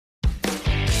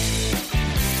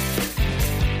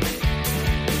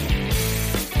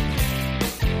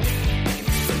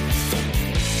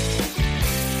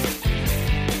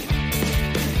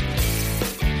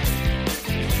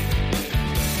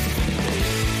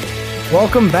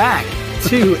Welcome back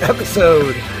to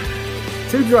episode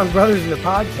Two Drunk Brothers in the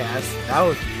Podcast. That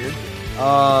was weird.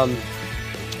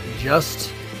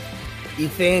 Just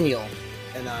Ethaniel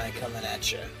and I coming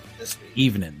at you this week.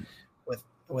 Evening.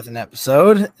 With an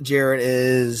episode. Jared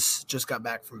is just got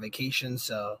back from vacation,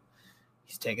 so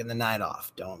he's taking the night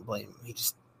off. Don't blame him. He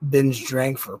just binge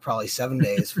drank for probably 7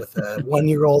 days with a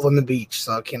 1-year-old on the beach,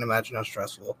 so I can't imagine how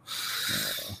stressful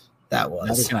that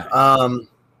was.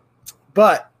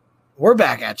 But we're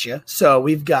back at you. So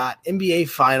we've got NBA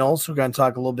Finals. We're going to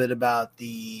talk a little bit about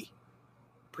the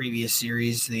previous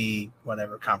series, the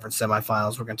conference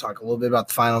semifinals. We're going to talk a little bit about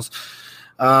the finals.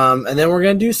 And then we're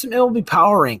going to do some MLB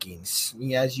power rankings.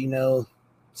 As you know,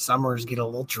 summers get a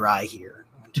little dry here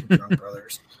on Two Drunk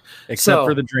Brothers. Except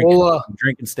for the drinking. The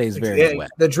drinking stays very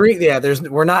wet. The drink,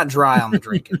 we're not dry on the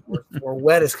drinking. We're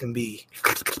wet as can be.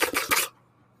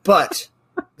 But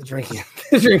the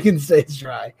drinking stays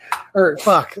dry.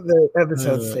 The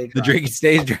episode stays dry. The drinking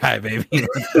stays dry, baby.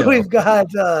 We've got,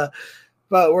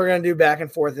 but we're going to do back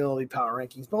and forth and it'll be power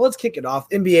rankings. But let's kick it off.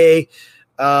 NBA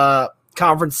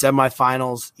conference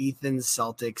semifinals, Ethan's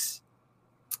Celtics.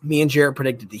 Me and Jarrett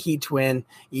predicted the Heat to win.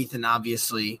 Ethan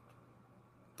obviously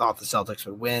thought the Celtics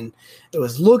would win. It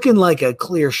was looking like a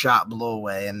clear shot blow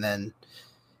away, and then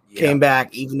came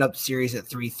back, evened up the series at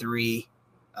 3-3.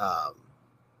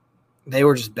 They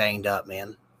were just banged up,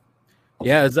 man.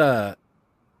 Yeah, it's a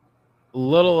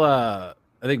little, I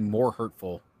think, more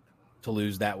hurtful to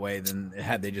lose that way than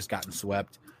had they just gotten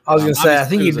swept. I was going to say, I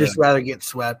think you'd just rather get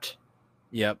swept.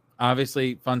 Yep.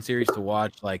 Obviously, fun series to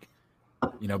watch. Like,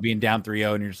 being down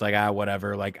 3-0 and you're just like,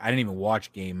 whatever. Like, I didn't even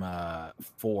watch game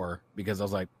 4 because I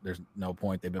was like, there's no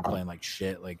point. They've been playing like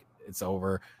shit. Like, it's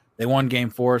over. They won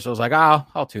game 4, so I was like,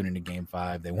 I'll tune into game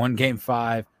 5. They won game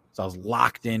 5, so I was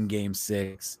locked in game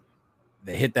 6.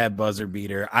 They hit that buzzer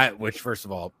beater, which, first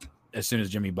of all, as soon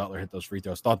as Jimmy Butler hit those free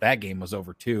throws, thought that game was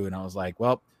over too. And I was like,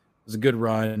 well, it was a good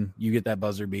run. You get that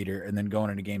buzzer beater. And then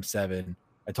going into game 7,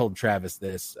 I told Travis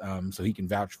this so he can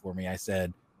vouch for me. I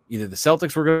said either the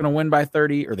Celtics were going to win by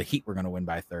 30 or the Heat were going to win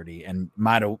by 30. And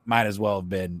might as well have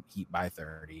been Heat by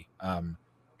 30. Kind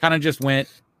of just went,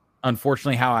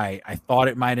 unfortunately, how I thought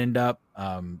it might end up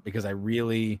because I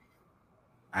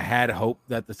had hope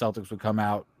that the Celtics would come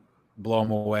out, blow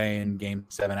them away in game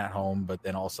 7 at home. But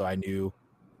then also I knew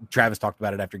Travis talked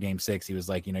about it after game 6. He was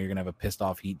like, you're going to have a pissed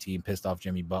off Heat team, pissed off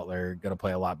Jimmy Butler, going to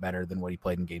play a lot better than what he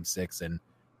played in game 6. And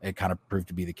it kind of proved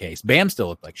to be the case. Bam still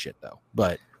looked like shit though,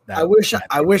 but I wish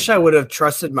I would have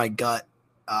trusted my gut,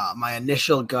 my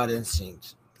initial gut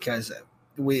instinct, because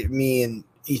me and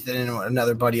Ethan and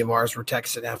another buddy of ours were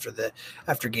texting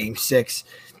after game 6.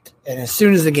 And as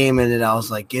soon as the game ended, I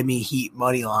was like, give me Heat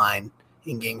money line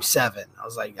in game 7. I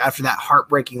was like, after that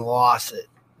heartbreaking loss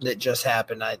that just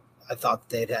happened, I thought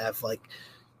they'd have, like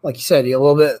you said, a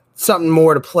little bit something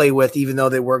more to play with, even though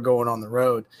they were going on the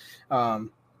road.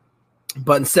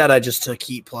 But instead, I just took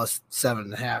Heat plus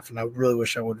 7.5, and I really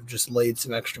wish I would have just laid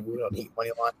some extra wood on Heat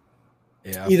money line.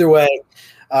 Yeah. Either way,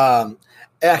 I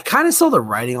kind of saw the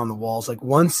writing on the walls. Like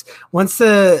once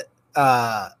the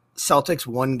Celtics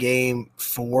won game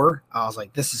 4, I was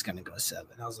like, this is going to go 7.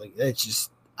 I was like, it's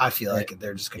just. I feel like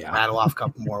they're just going to rattle off a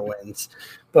couple more wins.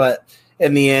 But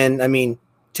in the end, I mean,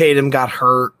 Tatum got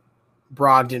hurt.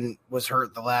 Brogdon was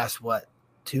hurt the last,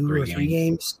 2 or 3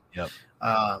 games? Yep.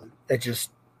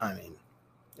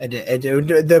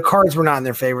 The cards were not in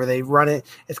their favor. They run it.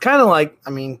 It's kind of like,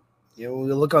 we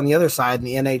look on the other side in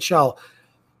the NHL,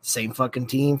 same fucking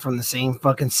team from the same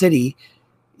fucking city.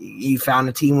 You found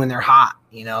a team when they're hot,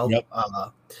 Yep.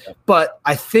 But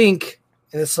I think,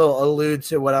 and this will allude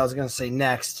to what I was going to say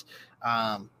next.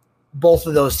 Both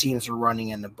of those teams were running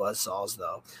into buzzsaws,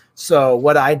 though. So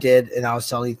what I did, and I was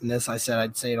telling Ethan this, I said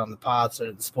I'd say it on the pod so I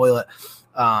didn't spoil it.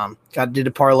 Did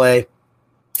a parlay.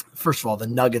 First of all, the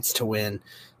Nuggets to win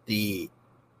the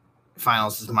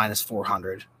finals is minus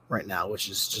 400 right now, which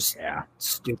is just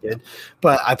stupid.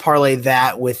 But I parlayed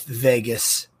that with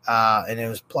Vegas, and it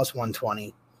was plus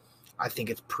 120. I think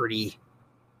it's pretty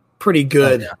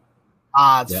good.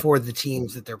 Odds for the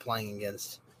teams that they're playing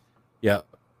against. Yeah,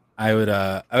 I would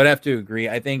have to agree.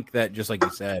 I think that just like you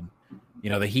said,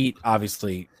 the Heat,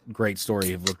 obviously great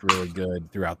story, have looked really good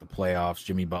throughout the playoffs.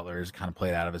 Jimmy Butler has kind of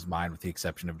played out of his mind with the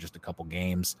exception of just a couple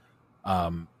games.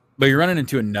 But you're running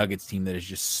into a Nuggets team that is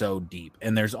just so deep,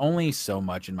 and there's only so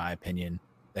much, in my opinion,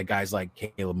 that guys like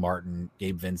Caleb Martin,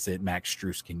 Gabe Vincent, Max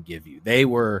Strus can give you. They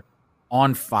were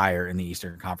on fire in the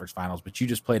Eastern Conference Finals, but you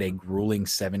just played a grueling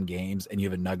 7 games, and you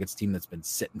have a Nuggets team that's been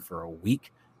sitting for a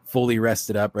week, fully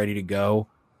rested up, ready to go.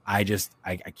 I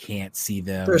can't see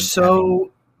them. They're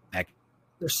so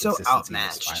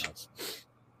outmatched.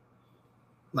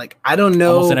 Like, I don't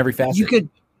know. Almost in every facet.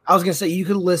 I was going to say, you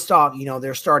could list off,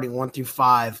 they're starting 1 through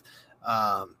 5.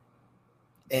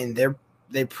 And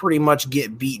they pretty much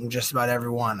get beaten just about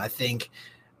everyone. I think,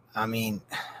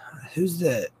 who's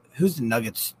the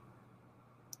Nuggets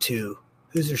 2?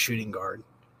 Who's their shooting guard?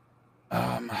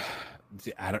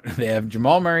 They have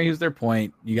Jamal Murray, who's their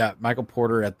point. You got Michael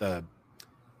Porter at the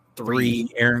 3,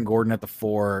 Aaron Gordon at the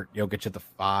 4, Jokic at the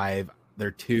 5.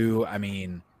 They're 2. I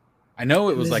know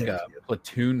it was like a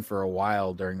platoon for a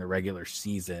while during the regular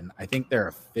season. I think their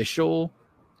official.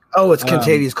 Oh, it's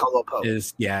Contavious Caldwell-Pope.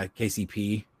 Is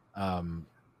KCP.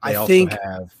 They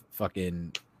have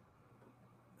fucking.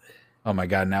 Oh my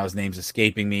god! Now his name's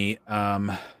escaping me.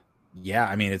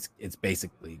 It's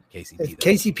basically KCP.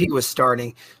 KCP was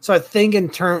starting, so I think in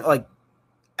turn, like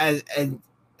as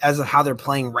of how they're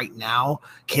playing right now,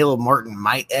 Caleb Martin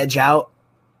might edge out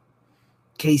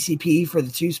KCP for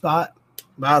the 2 spot.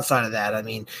 But outside of that,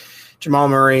 Jamal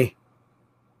Murray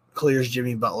clears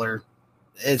Jimmy Butler.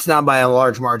 It's not by a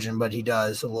large margin, but he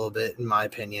does a little bit, in my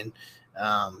opinion.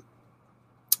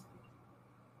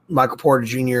 Michael Porter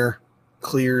Jr.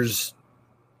 clears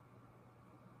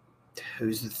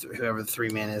whoever the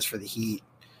 3-man is for the Heat.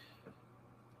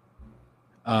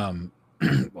 Well,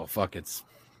 fuck,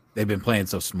 they've been playing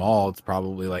so small. It's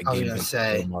probably like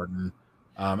Martin.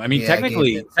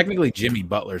 Technically, Jimmy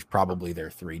Butler's probably their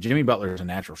 3. Jimmy Butler is a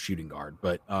natural shooting guard,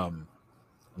 but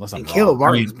unless I'm wrong, Caleb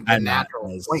Martin's a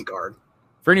natural point guard.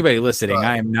 For anybody listening,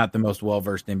 I am not the most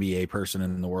well-versed NBA person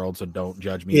in the world, so don't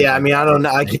judge me. Yeah, I don't know.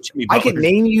 I can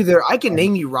name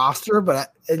you roster,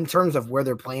 but in terms of where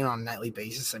they're playing on a nightly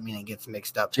basis, it gets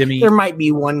mixed up. There might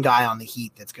be one guy on the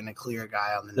Heat that's going to clear a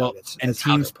guy on the Nuggets. And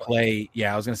teams play.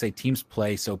 Yeah, I was going to say teams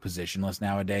play so positionless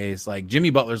nowadays. Like Jimmy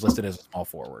Butler's listed as a small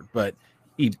forward, but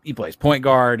he plays point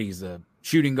guard. He's a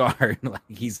shooting guard. Like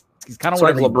he's kind of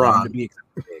like LeBron to be.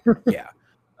 Yeah.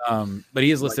 But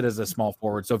he is listed as a small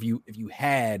forward. So if you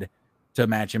had to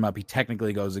match him up, he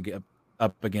technically goes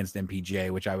up against MPJ,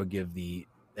 which I would give the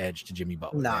edge to Jimmy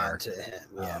Butler. Not to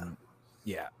him,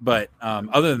 yeah. But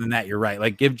other than that, you're right.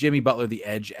 Like give Jimmy Butler the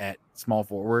edge at small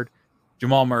forward.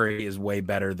 Jamal Murray is way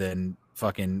better than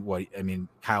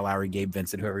Kyle Lowry, Gabe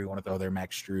Vincent, whoever you want to throw there,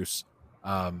 Max Strus.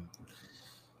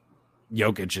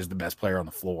 Jokic is the best player on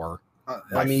the floor.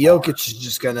 Jokic is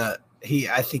just gonna.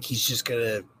 I think he's just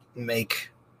gonna make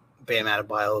Bam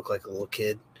Adebayo look like a little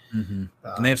kid. Mm-hmm.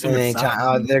 And they have some they're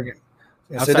going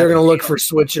to look for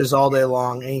switches all day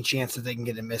long. Any chance that they can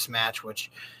get a mismatch,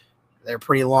 which they're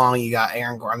pretty long. You got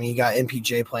Aaron Gordon. You got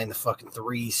MPJ playing the fucking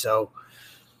 3. So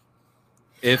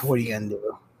what are you going to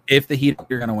do? If the Heat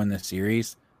are going to win this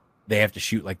series, they have to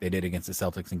shoot like they did against the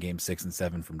Celtics in Game 6 and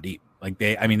 7 from deep. Like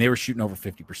they were shooting over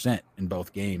 50% in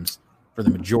both games for the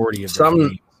majority of the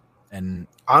games. And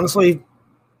honestly,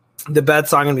 the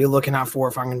bets I'm going to be looking out for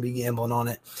if I'm going to be gambling on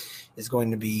it is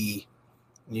going to be,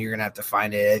 you're going to have to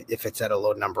find it if it's at a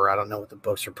low number. I don't know what the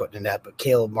books are putting in that, but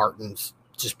Caleb Martin's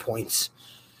just points.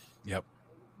 Yep.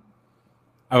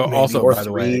 Also, by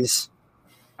the way,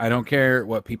 I don't care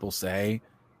what people say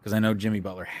because I know Jimmy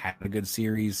Butler had a good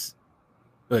series,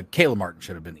 but Caleb Martin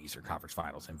should have been the Eastern Conference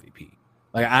Finals MVP.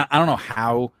 Like, I don't know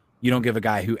how you don't give a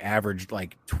guy who averaged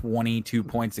like 22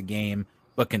 points a game,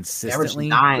 but consistently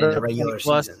 9 in the regular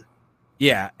season.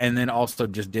 Yeah, and then also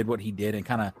just did what he did and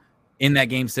kind of in that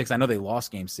Game 6. I know they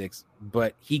lost Game 6,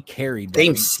 but he carried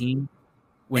that team.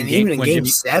 Even in Game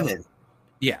 7.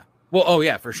 Yeah. Well,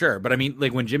 yeah, for sure. But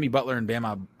like when Jimmy Butler and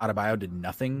Bam Adebayo did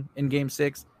nothing in Game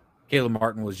 6, Caleb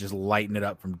Martin was just lighting it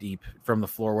up from deep, from the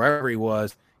floor, wherever he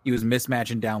was. He was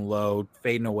mismatching down low,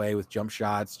 fading away with jump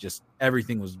shots. Just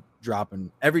everything was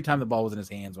dropping. Every time the ball was in his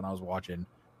hands when I was watching,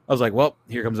 I was like, well,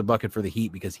 here comes a bucket for the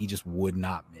Heat because he just would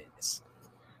not miss.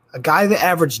 A guy that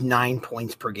averaged 9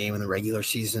 points per game in the regular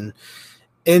season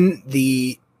in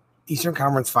the Eastern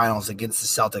Conference Finals against the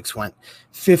Celtics went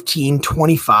 15,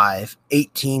 25,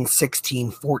 18,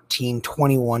 16, 14,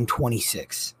 21,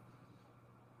 26.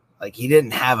 Like, he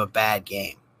didn't have a bad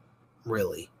game,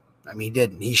 really. He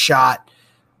didn't. He shot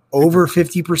over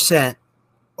 50%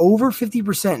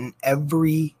 in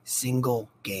every single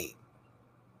game.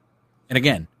 And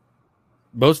again,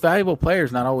 most valuable player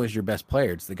is not always your best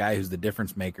player. It's the guy who's the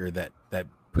difference maker that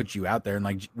puts you out there. And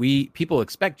like people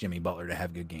expect Jimmy Butler to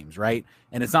have good games, right?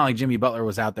 And it's not like Jimmy Butler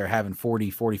was out there having 40,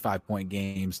 45 point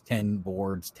games, 10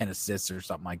 boards, 10 assists or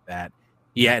something like that.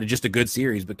 He had just a good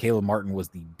series, but Caleb Martin was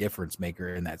the difference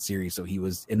maker in that series. So he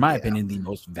was, in my opinion, the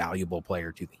most valuable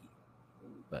player to the Heat.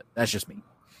 But that's just me.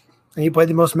 And he played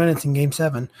the most minutes in Game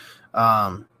 7.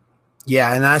 And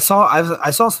I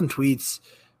saw some tweets.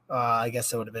 I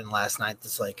guess it would have been last night.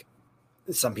 That's like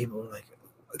some people were like,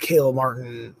 Caleb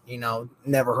Martin,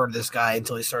 never heard of this guy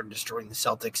until he started destroying the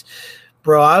Celtics.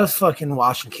 Bro, I was fucking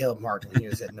watching Caleb Martin when he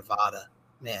was at Nevada.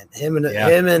 Man, him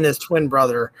and his twin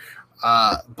brother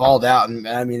balled out. And,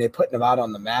 I mean, they put Nevada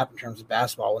on the map in terms of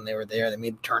basketball when they were there. They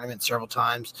made the tournament several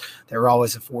times. They were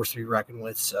always a force to be reckoned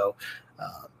with. So,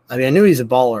 I knew he's a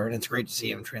baller, and it's great to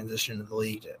see him transition to the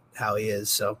league to how he is.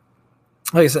 So,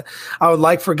 like I said, I would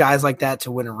like for guys like that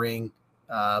to win a ring,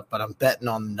 but I'm betting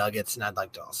on the Nuggets, and I'd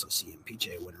like to also see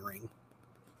PJ win a ring.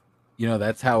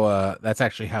 That's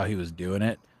actually how he was doing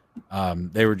it.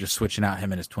 They were just switching out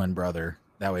him and his twin brother.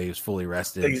 That way he was fully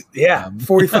rested. Yeah,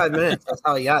 45 minutes. That's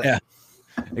how he got it. Yeah,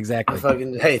 exactly.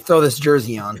 Hey, throw this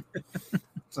jersey on.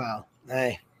 So,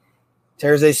 hey,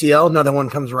 tears ACL, another one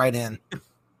comes right in.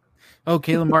 Oh,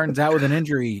 Caleb Martin's out with an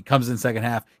injury. Comes in second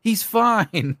half. He's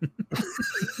fine.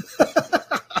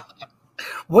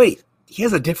 Wait, he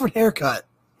has a different haircut.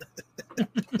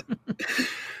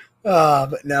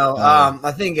 But no,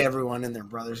 I think everyone and their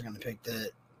brother's going to pick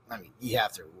the. I mean, you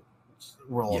have to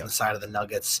roll on the side of the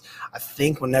Nuggets. I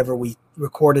think whenever we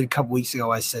recorded a couple weeks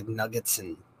ago, I said Nuggets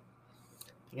and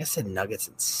I think I said Nuggets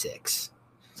and 6.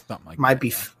 Something like might that,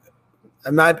 be.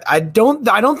 Yeah. I don't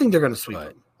think they're going to sweep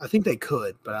them. I think they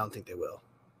could, but I don't think they will.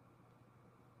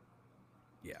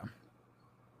 Yeah,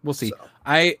 we'll see. So.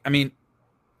 I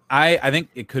think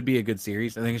it could be a good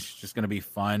series. I think it's just going to be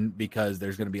fun because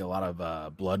there's going to be a lot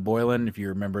of blood boiling. If you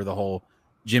remember the whole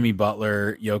Jimmy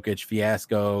Butler, Jokic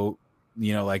fiasco,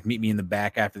 like meet me in the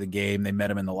back after the game. They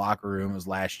met him in the locker room. It was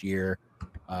last year.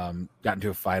 Got into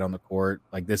a fight on the court.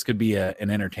 Like this could be an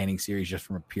entertaining series just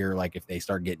from a pure, like if they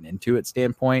start getting into it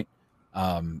standpoint.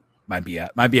 Might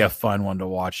be a fun one to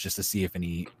watch just to see if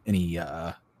any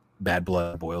bad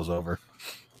blood boils over.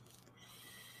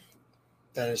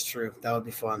 That is true. That would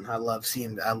be fun. I love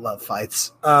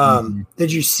fights.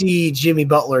 Did you see Jimmy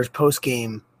Butler's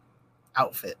post-game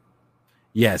outfit?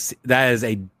 Yes, that is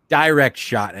a direct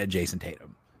shot at Jason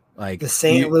Tatum. Like the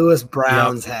St. Louis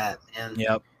Browns hat, man.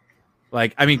 Yep.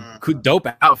 Like, I mean, dope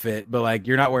outfit, but like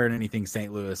you're not wearing anything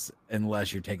St. Louis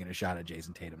unless you're taking a shot at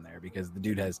Jason Tatum there because the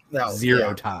dude has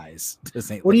zero ties to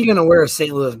St. Louis. What are you going to wear a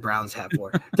St. Louis Browns hat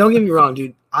for? Don't get me wrong,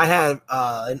 dude. I have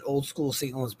an old school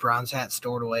St. Louis Browns hat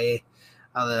stored away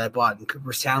that I bought in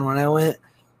Cooperstown when I went.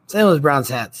 St. Louis Browns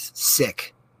hat's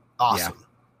sick. Awesome.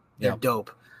 Yeah. They're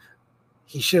dope.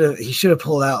 He should have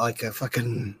pulled out like a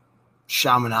fucking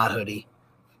Chaminade hoodie.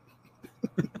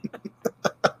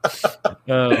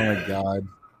 Oh my god,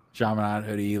 Chaminade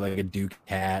hoodie, like a Duke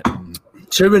hat.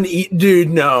 Should have been dude.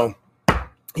 No,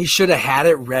 he should have had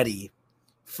it ready.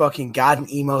 Fucking got an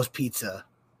Emo's pizza.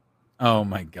 Oh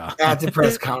my god! At the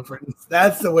press conference,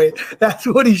 that's the way. That's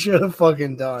what he should have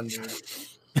fucking done, dude.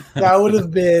 That would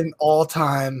have been all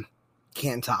time.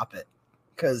 Can't top it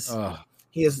because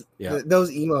he is.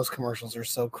 Those Emo's commercials are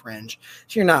so cringe.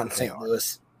 If you're not in St.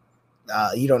 Louis,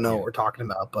 you don't know what we're talking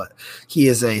about. But he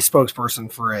is a spokesperson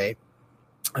for a.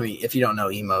 I mean, if you don't know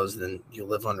Emo's, then you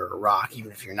live under a rock,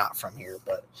 even if you're not from here.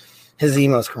 But his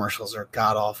Emo's commercials are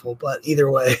god awful. But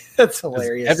either way, that's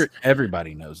hilarious.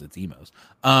 Everybody knows it's Emo's.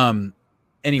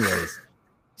 Anyways,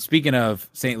 speaking of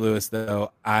St. Louis,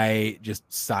 though, I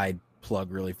just side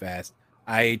plug really fast.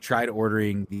 I tried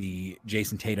ordering the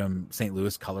Jason Tatum St.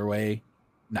 Louis colorway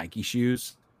Nike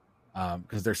shoes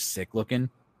because they're sick looking,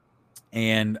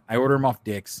 and I order them off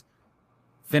Dick's.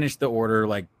 Finished the order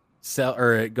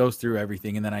it goes through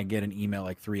everything, and then I get an email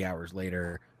like 3 hours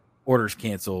later, orders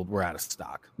canceled, we're out of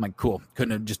stock. I'm like, cool,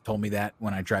 couldn't have just told me that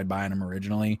when I tried buying them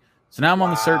originally. So now I'm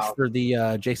on the search for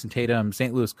the Jason Tatum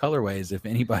St. Louis colorways. If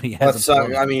anybody has,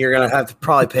 I mean, you're gonna have to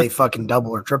probably pay fucking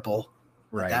double or triple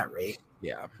at that rate.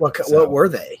 Yeah. What were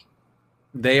they?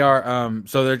 They are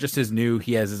so they're just his new.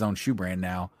 He has his own shoe brand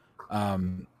now,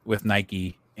 with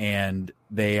Nike, and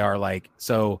they are like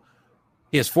so.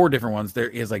 He has 4 different ones. There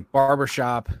is like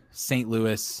Barbershop, St.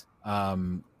 Louis. Oh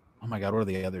my God, what are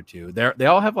the other 2? They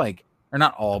all have or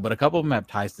not all, but a couple of them have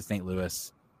ties to St.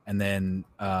 Louis. And then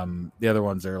the other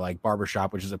ones are like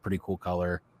Barbershop, which is a pretty cool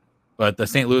color. But the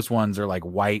St. Louis ones are like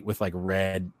white with like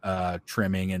red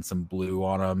trimming and some blue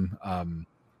on them.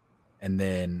 And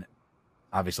then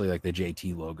obviously like the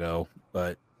JT logo,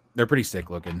 but they're pretty sick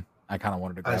looking. I kind of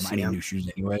wanted to grab any new shoes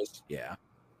anyways. Yeah.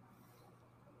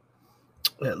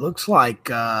 It looks like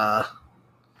I'm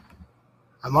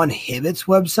on Hibbett's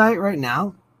website right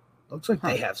now. Looks like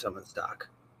they have some in stock.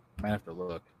 Might have to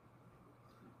look.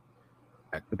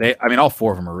 But all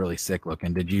 4 of them are really sick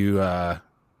looking. Did you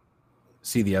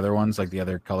see the other ones, like the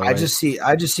other colorways?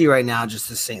 I just see right now just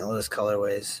the St. Louis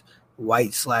colorways.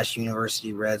 White /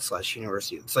 university, red /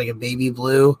 university. It's like a baby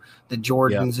blue. The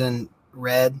Jordans in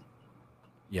red.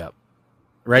 Yep.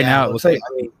 Right now it looks like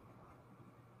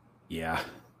Yeah.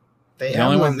 They The have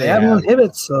only one. ones They they have have. one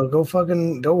Hibbets, so go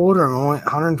order them. Only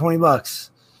 $120.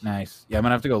 Nice. Yeah, I'm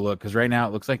gonna have to go look because right now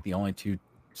it looks like the only two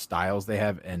styles they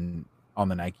have on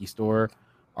the Nike store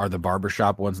are the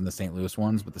barbershop ones and the St. Louis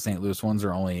ones, but the St. Louis ones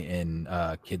are only in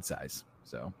kid size.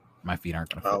 So my feet aren't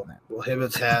gonna fit in that. Well,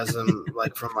 Hibbets has them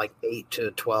like from like 8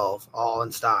 to 12, all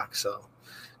in stock. So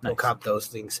go cop those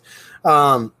things.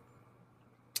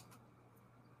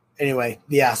 Anyway,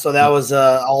 yeah. So that was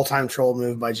a all-time troll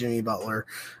move by Jimmy Butler.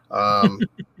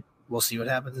 We'll see what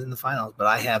happens in the finals. But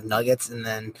I have Nuggets, and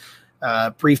then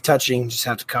brief touching. Just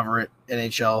have to cover it.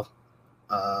 NHL.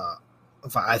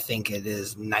 I think it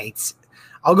is Knights.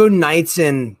 I'll go Knights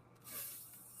in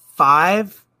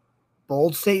 5.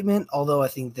 Bold statement. Although I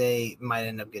think they might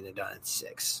end up getting it done in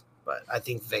 6. But I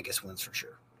think Vegas wins for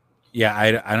sure. Yeah,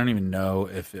 I don't even know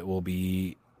if it will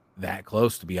be that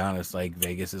close, to be honest. Like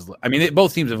Vegas is. I mean,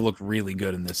 both teams have looked really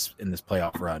good in this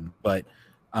playoff run, but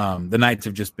the Knights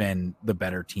have just been the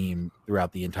better team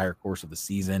throughout the entire course of the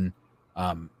season.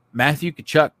 Matthew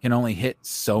Tkachuk can only hit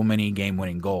so many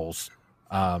game-winning goals.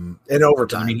 In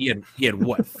overtime. I mean, he had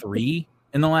what 3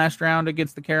 in the last round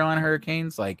against the Carolina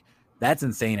Hurricanes. Like that's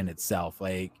insane in itself.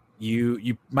 Like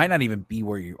you might not even be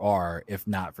where you are if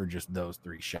not for just those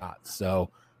 3 shots. So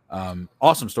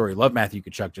awesome story. Love Matthew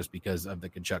Tkachuk just because of the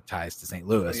Tkachuk ties to St.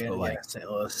 Louis. St.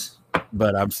 Louis.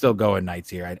 But I'm still going Knights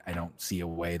here. I don't see a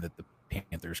way that the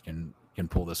Panthers can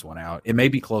pull this one out. It may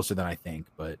be closer than I think,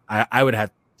 but I would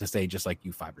have to say just like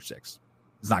you 5 or 6.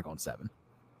 It's not going 7.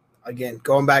 Again,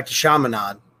 going back to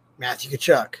Chaminade, Matthew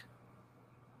Tkachuk.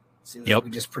 Seems like we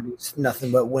just produced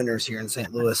nothing but winners here in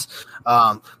St. Louis.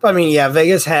 But I mean, yeah,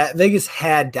 Vegas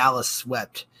had Dallas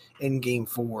swept in Game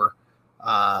 4,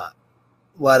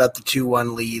 led up the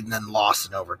 2-1 lead, and then lost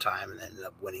in overtime, and ended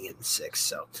up winning it in 6.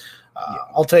 So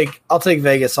I'll take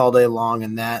Vegas all day long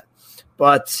in that.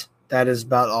 But that is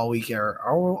about all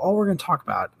we're going to talk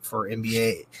about for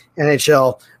NBA,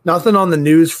 NHL. Nothing on the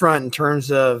news front in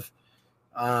terms of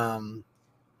NFL.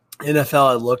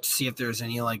 I looked to see if there's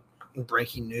any like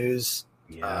breaking news.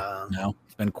 No,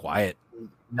 it's been quiet.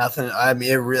 Nothing. I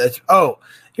mean, it really.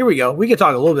 Here we go. We could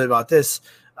talk a little bit about this.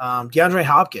 DeAndre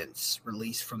Hopkins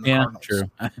released from the Cardinals.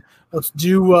 True. Let's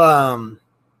do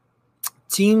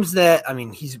teams that. I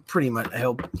mean, he's pretty much. I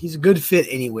hope he's a good fit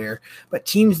anywhere, but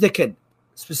teams that could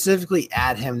specifically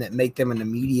add him that make them an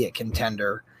immediate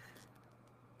contender.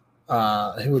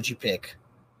 Who would you pick?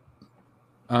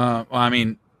 Well, I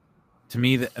mean, to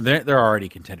me, they're already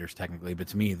contenders technically, but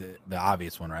to me, the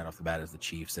obvious one right off the bat is the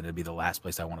Chiefs, and it'd be the last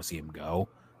place I want to see him go.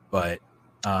 But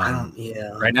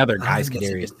right now, their guy's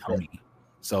Kadarius Toney,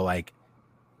 so like,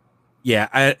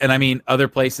 I mean, other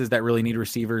places that really need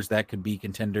receivers that could be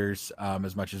contenders.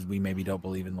 As much as we maybe don't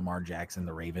believe in Lamar Jackson,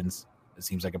 the Ravens, it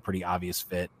seems like a pretty obvious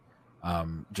fit.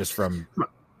 Just from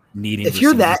needing.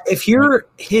 If you're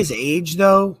his age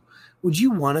though, would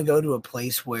you want to go to a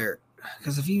place where?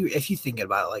 Because if you think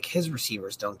about it, like his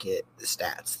receivers don't get the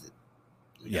stats that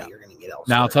you're going to get elsewhere.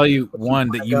 Now I'll tell you one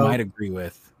that you might agree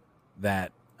with.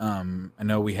 That I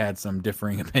know we had some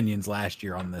differing opinions last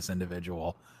year on this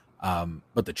individual,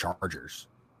 but the Chargers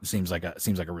seems like a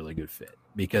really good fit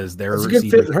because they're a good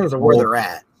fit in terms of where they're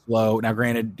at. Slow. Now,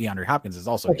 granted, DeAndre Hopkins is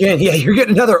also you're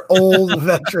getting another old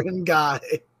veteran guy.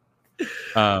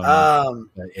 But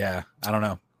yeah, I don't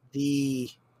know. The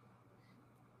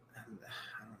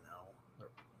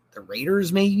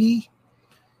Raiders, maybe.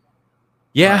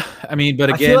 Yeah, I mean, but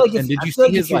again, and did you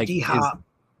see his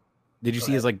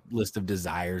his like list of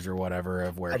desires or whatever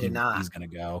of where he's going to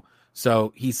go?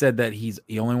 So he said that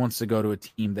he only wants to go to a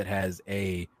team that has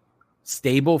a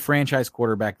stable franchise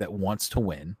quarterback that wants to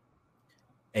win,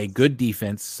 a good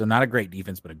defense, so not a great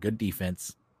defense, but a good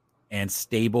defense, and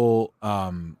stable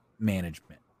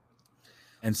management.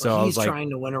 And so I was like, trying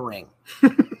to win a ring.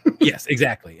 Yes,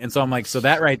 exactly. And so I'm like, so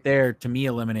that right there to me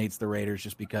eliminates the Raiders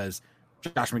just because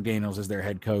Josh McDaniels is their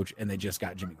head coach and they just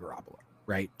got Jimmy Garoppolo,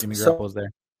 right? Jimmy Garoppolo's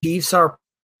there. Chiefs are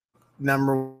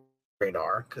number one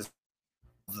radar because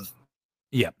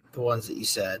the ones that you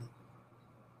said,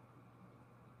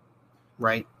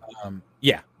 right?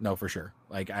 No, for sure.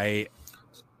 Like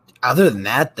other than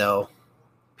that though,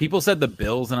 people said the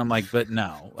Bills and I'm like, but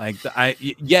no, like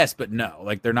yes, but no,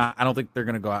 like they're not. I don't think they're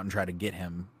going to go out and try to get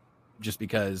him. Just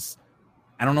because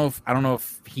I don't know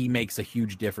if he makes a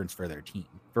huge difference for their team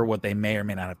for what they may or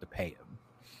may not have to pay him.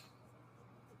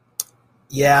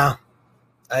 Yeah,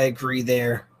 I agree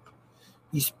there.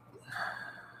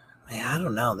 I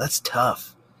don't know. That's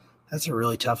tough. That's a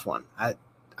really tough one. I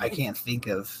can't think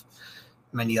of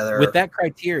many other with that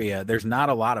criteria. There's not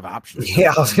a lot of options.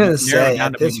 Yeah, I was going to say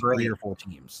at this 3 or 4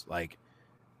 teams. Like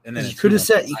And then you could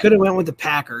have went with the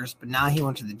Packers, but now he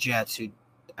went to the Jets, who,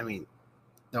 they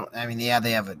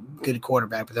have a good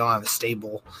quarterback, but they don't have a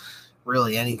stable,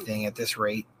 really anything at this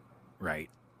rate. Right.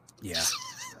 Yeah.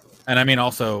 And I mean,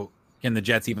 also, can the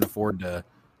Jets even afford to,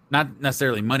 not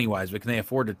necessarily money wise, but can they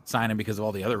afford to sign him because of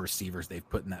all the other receivers they've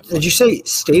put in that? Did you say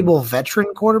stable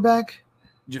veteran quarterback?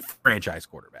 Franchise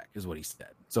quarterback is what he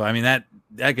said. So I mean that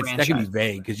can be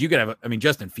vague because you could have. I mean,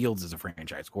 Justin Fields is a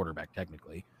franchise quarterback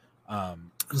technically. I'd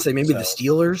say maybe the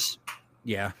Steelers.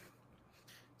 Yeah,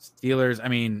 Steelers. I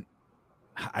mean,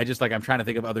 I'm trying to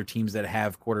think of other teams that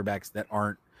have quarterbacks that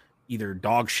aren't either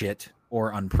dog shit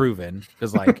or unproven.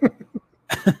 Because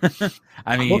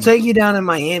I mean, we'll take you down in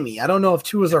Miami. I don't know if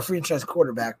Tua's our franchise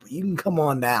quarterback, but you can come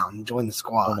on down and join the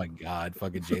squad. Oh my God,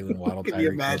 fucking Jalen Waddle, Can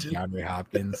you imagine? DeAndre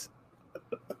Hopkins.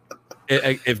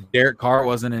 If Derek Carr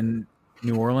wasn't in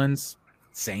New Orleans,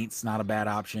 Saints not a bad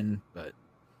option, but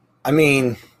I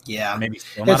mean, yeah, maybe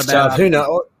still not a bad option. Who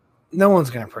knows? No one's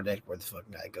gonna predict where the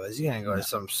fucking guy goes. He's gonna go to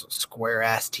some square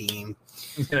ass team.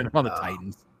 He's gonna go on the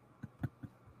Titans.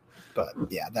 But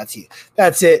yeah, that's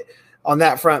it on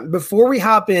that front. Before we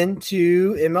hop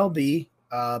into MLB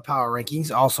power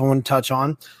rankings, I also want to touch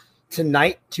on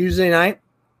tonight, Tuesday night.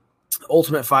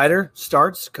 Ultimate Fighter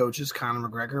starts. Coaches Conor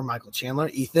McGregor, Michael Chandler,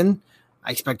 Ethan.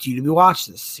 I expect you to be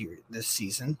watching this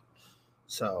season.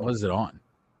 So what is it on?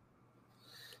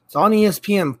 It's on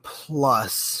ESPN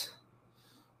Plus.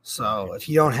 So if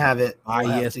you don't have it,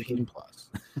 ESPN Plus.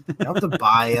 You have to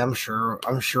buy it. I'm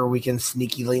sure we can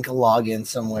sneaky link a login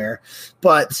somewhere.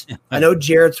 But I know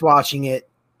Jarrett's watching it.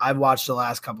 I've watched the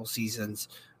last couple seasons.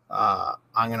 It's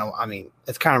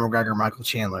Conor McGregor, Michael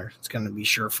Chandler. It's gonna be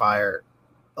surefire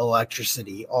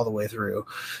electricity all the way through.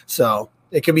 So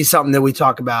it could be something that we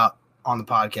talk about on the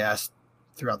podcast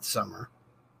throughout the summer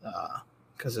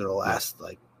because it'll last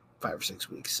like 5 or 6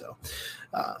 weeks. So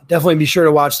definitely be sure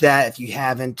to watch that if you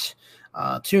haven't.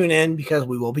 Tune in because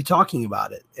we will be talking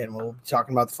about it, and we'll be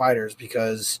talking about the fighters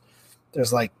because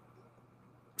there's like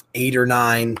 8 or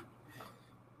 9,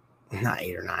 not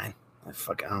 8 or 9. I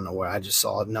don't know where I just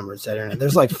saw a number that internet.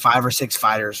 There's like 5 or 6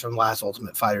 fighters from last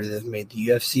Ultimate Fighter that have made the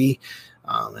UFC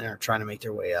and are trying to make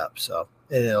their way up. So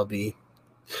it'll be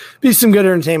some good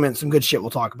entertainment, some good shit we'll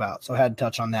talk about. So I had to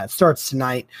touch on that. It starts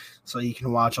tonight, so you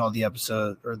can watch all the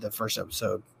episode or the first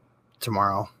episode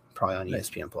tomorrow, probably on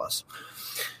ESPN Plus.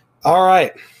 All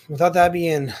right. Without that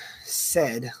being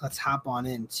said, let's hop on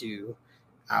into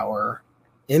our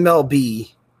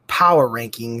MLB power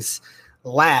rankings.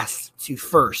 Last to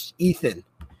first, Ethan.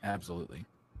 Absolutely.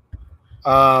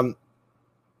 I'll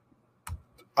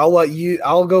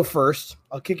go first.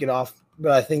 I'll kick it off,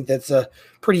 but I think that's a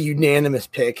pretty unanimous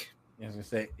pick. I was gonna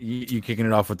say you kicking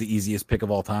it off with the easiest pick of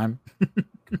all time.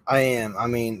 I am. I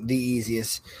mean, the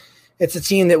easiest. It's a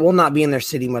team that will not be in their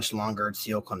city much longer. It's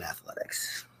the Oakland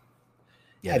Athletics.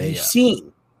 Yeah, have you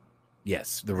seen?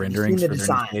 Yes, the renderings for their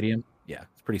new stadium. Yeah,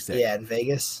 it's pretty sick. Yeah, in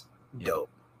Vegas. Yep. Dope.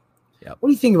 Yep. What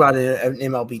do you think about an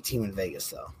MLB team in Vegas,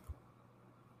 though?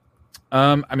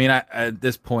 I mean, at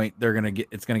this point,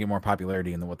 it's gonna get more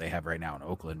popularity than what they have right now in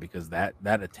Oakland because that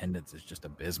attendance is just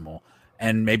abysmal.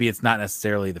 And maybe it's not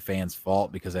necessarily the fans'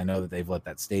 fault because I know that they've let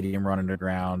that stadium run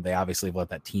underground. They obviously have let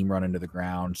that team run into the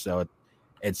ground. So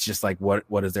it's just like,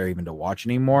 what is there even to watch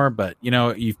anymore? But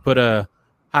you've put a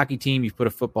hockey team, you've put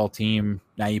a football team,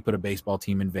 now you put a baseball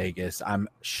team in Vegas. I'm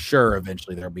sure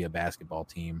eventually there'll be a basketball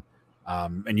team.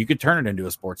 And you could turn it into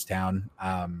a sports town.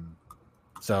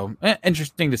 So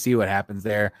interesting to see what happens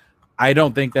there. I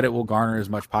don't think that it will garner as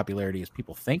much popularity as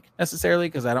people think necessarily.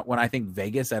 Cause when I think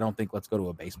Vegas, I don't think let's go to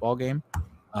a baseball game.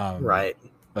 Right.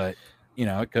 But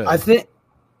it could. I think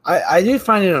I did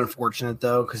find it unfortunate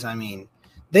though. Cause I mean,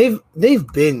 they've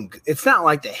been, it's not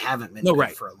like they haven't been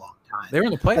good for a long time. They were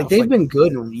in the playoffs. They've been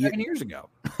good 7 years ago.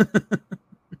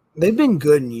 They've been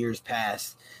good in years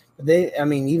past.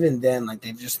 Even then, like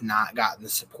they've just not gotten the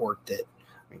support that.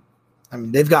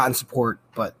 They've gotten support,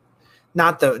 but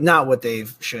not what they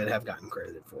should have gotten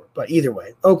credited for. But either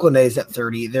way, Oakland A's at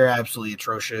 30. They're absolutely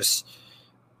atrocious.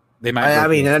 They might.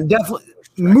 And definitely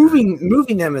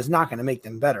moving them is not going to make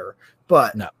them better.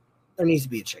 But no, there needs to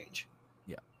be a change.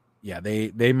 Yeah.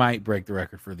 They might break the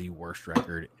record for the worst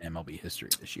record in MLB history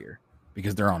this year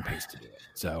because they're on pace to do it.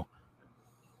 So,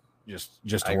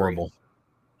 just horrible. Agree.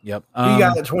 Yep. You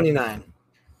got the 29.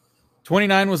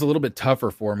 29 was a little bit tougher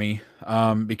for me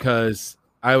because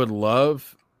I would not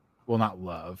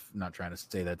trying to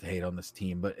say that to hate on this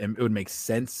team, but it would make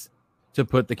sense to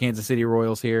put the Kansas City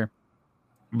Royals here.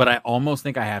 But I almost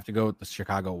think I have to go with the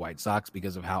Chicago White Sox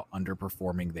because of how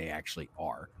underperforming they actually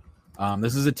are.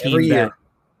 This is a team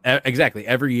exactly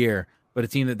every year but a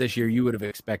team that this year you would have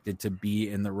expected to be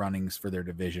in the runnings for their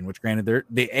division, which granted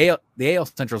the AL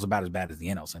Central is about as bad as the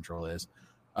NL Central is.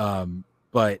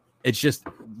 But it's just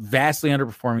vastly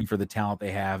underperforming for the talent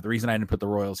they have. The reason I didn't put the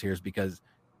Royals here is because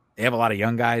they have a lot of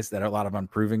young guys that are a lot of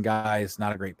unproven guys,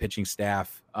 not a great pitching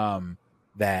staff,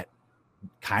 that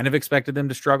kind of expected them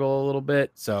to struggle a little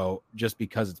bit. So just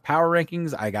because it's power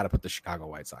rankings, I got to put the Chicago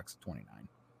White Sox at 29.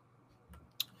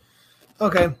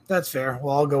 Okay, that's fair.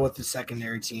 Well, I'll go with the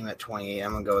secondary team at 28.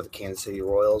 I'm going to go with the Kansas City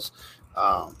Royals.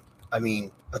 I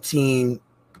mean, a team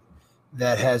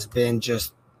that has been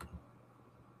just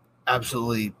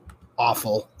absolutely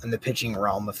awful in the pitching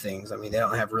realm of things. I mean, they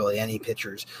don't have really any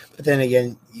pitchers. But then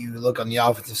again, you look on the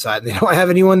offensive side, they don't have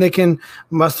anyone that can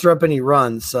muster up any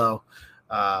runs. So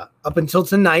up until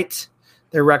tonight,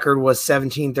 their record was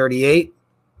 1738.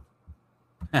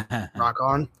 Rock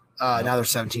on. Now they're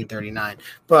 1739.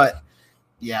 But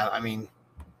yeah, I mean,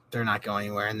 they're not going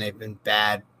anywhere, and they've been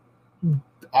bad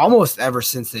almost ever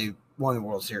since they won the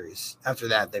World Series. After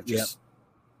that, they just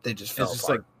fell apart.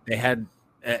 Like they had.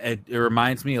 It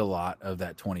reminds me a lot of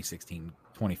that 2016,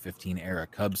 2015 era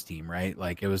Cubs team, right?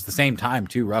 Like it was the same time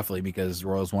too, roughly, because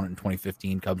Royals won it in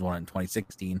 2015, Cubs won it in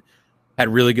 2016. Had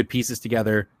really good pieces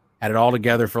together, had it all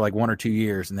together for like 1 or 2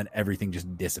 years, and then everything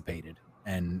just dissipated.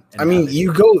 And I mean,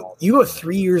 you go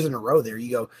 3 years in a row there.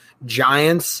 You go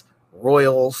Giants,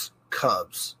 Royals,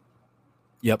 Cubs.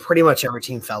 Yep. Pretty much every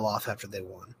team fell off after they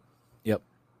won. Yep.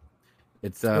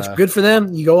 It's good for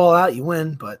them. You go all out, you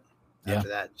win, but after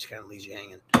that, it just kind of leaves you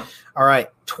hanging. All right,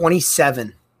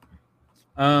 27.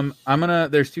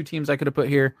 There's 2 teams I could have put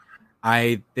here.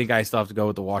 I think I still have to go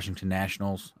with the Washington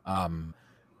Nationals.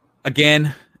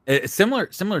 Again, it's similar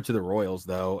to the Royals,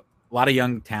 though. A lot of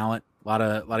young talent, a lot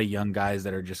of young guys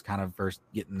that are just kind of first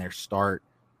getting their start.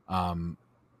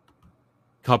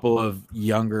 Couple of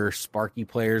younger sparky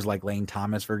players like Lane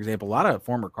Thomas, for example. A lot of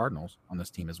former Cardinals on this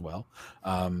team as well.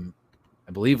 I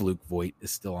believe Luke Voigt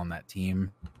is still on that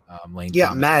team. Thomas,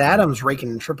 Matt Adams raking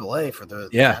in AAA for the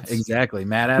Nats. Exactly.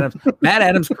 Matt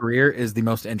Adams' career is the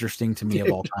most interesting to me of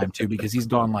all time too, because he's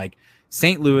gone like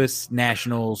St. Louis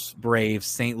Nationals, Braves,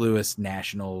 St. Louis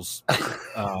Nationals.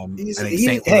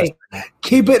 Hey,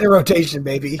 keep it in rotation,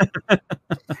 baby.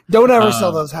 Don't ever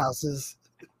sell those houses.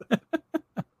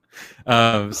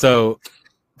 So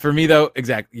for me though,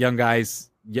 young guys,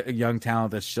 young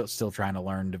talent that's still trying to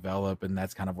learn, develop, and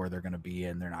that's kind of where they're going to be,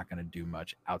 and they're not going to do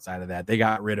much outside of that. They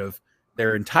got rid of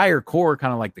their entire core,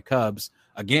 kind of like the Cubs.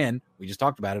 Again, we just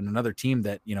talked about it, another team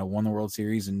that, won the World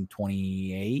Series in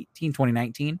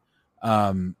 2019,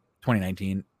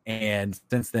 and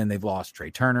since then they've lost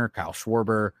Trey Turner, Kyle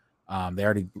Schwarber. They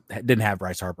already didn't have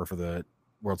Bryce Harper for the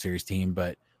World Series team,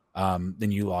 but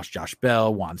then you lost Josh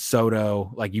Bell, Juan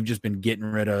Soto. Like, you've just been getting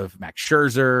rid of Max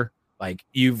Scherzer. Like,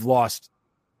 you've lost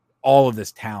all of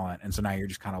this talent, and so now you're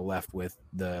just kind of left with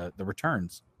the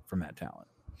returns from that talent.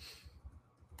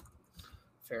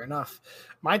 Fair enough.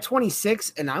 My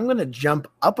 26, and I'm going to jump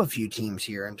up a few teams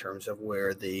here in terms of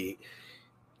where the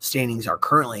standings are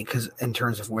currently, because in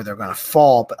terms of where they're going to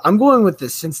fall, but I'm going with the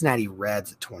Cincinnati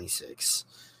Reds at 26.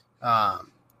 I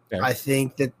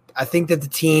think that the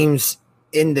teams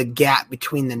in the gap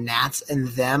between the Nats and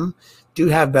them do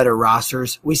have better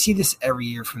rosters. We see this every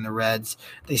year from the Reds.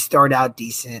 They start out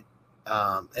decent.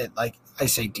 Like I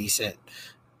say, decent,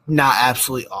 not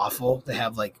absolutely awful. They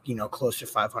have close to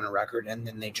 500 record, and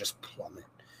then they just plummet.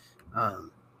 I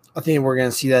think we're going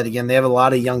to see that again. They have a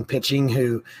lot of young pitching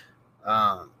who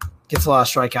gets a lot of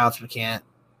strikeouts, but can't,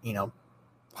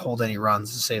 hold any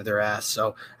runs to save their ass.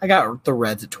 So I got the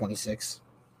Reds at 26.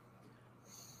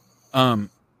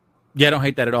 Yeah, I don't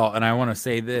hate that at all. And I want to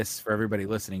say this for everybody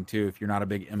listening too. If you're not a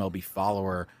big MLB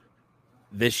follower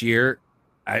this year,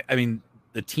 I mean,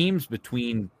 the teams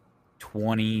between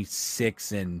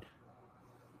 26 and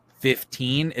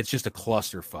 15, it's just a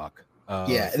clusterfuck.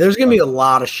 There's going to be a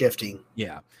lot of shifting.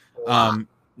 Yeah.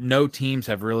 No teams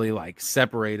have really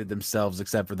separated themselves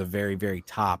except for the very, very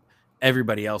top.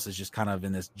 Everybody else is just kind of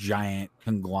in this giant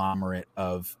conglomerate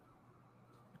of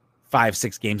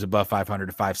 5-6 games above 500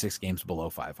 to 5-6 games below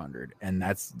 500. And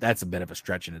that's a bit of a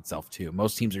stretch in itself too.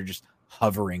 Most teams are just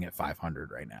hovering at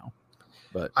 500 right now.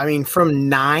 But I mean, from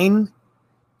 9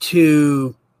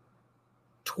 to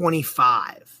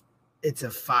 25, it's a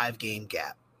 5-game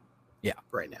gap. Yeah.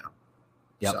 Right now.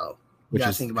 Yep. So you got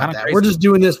to think about that. Crazy. We're just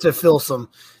doing this to fill some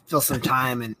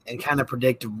time and kind of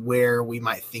predict where we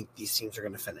might think these teams are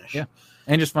going to finish. Yeah.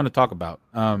 And just fun to talk about.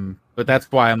 But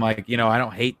that's why I'm like, I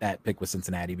don't hate that pick with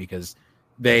Cincinnati, because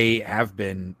they have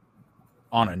been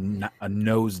on a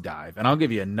nosedive. And I'll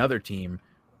give you another team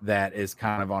that is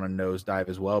kind of on a nosedive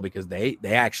as well, because they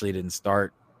actually didn't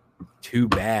start too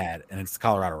bad, and it's the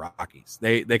Colorado Rockies.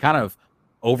 They kind of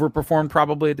overperformed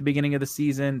probably at the beginning of the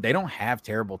season. They don't have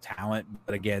terrible talent,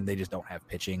 but again, they just don't have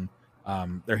pitching.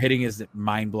 Their hitting is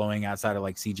mind blowing outside of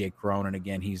like CJ Cron, and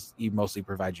again, he mostly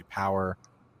provides you power.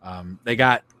 They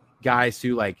got guys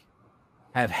who like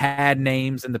have had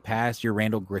names in the past, your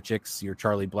Randall Grichuk's, your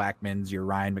Charlie Blackmons, your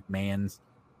Ryan McMahons.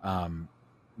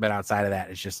 But outside of that,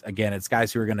 it's just, again, it's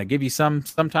guys who are going to give you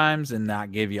sometimes and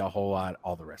not give you a whole lot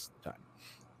all the rest of the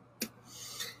time.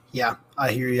 Yeah,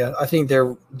 I hear you. I think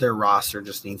their roster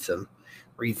just needs some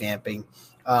revamping.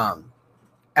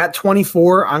 At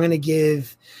 24, I'm going to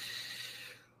give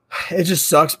 – it just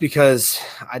sucks because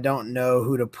I don't know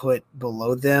who to put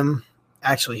below them.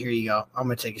 Actually, here you go. I'm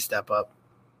going to take a step up.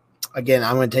 Again,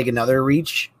 I'm going to take another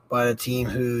reach, but a team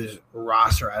whose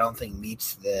roster I don't think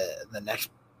meets the next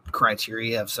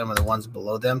criteria of some of the ones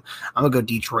below them. I'm going to go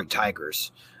Detroit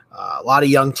Tigers. A lot of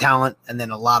young talent and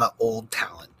then a lot of old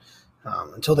talent.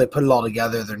 Until they put it all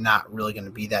together, they're not really going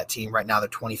to be that team. Right now, they're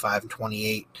 25 and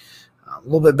 28. A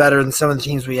little bit better than some of the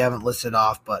teams we haven't listed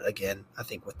off. But, again, I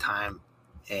think with time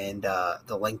and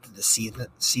the length of the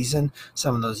season,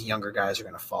 some of those younger guys are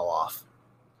going to fall off.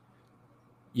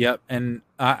 Yep, and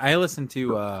I listen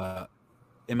to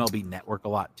MLB Network a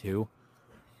lot too,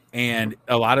 and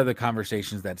a lot of the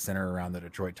conversations that center around the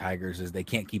Detroit Tigers is they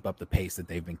can't keep up the pace that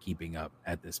they've been keeping up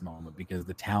at this moment because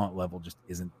the talent level just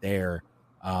isn't there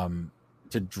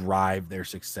to drive their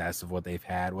success of what they've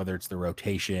had, whether it's the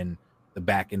rotation, the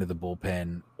back end of the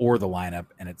bullpen, or the lineup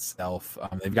in itself.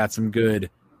 They've got some good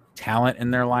talent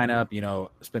in their lineup. You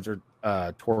know, Spencer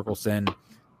Torkelson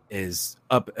is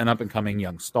an up-and-coming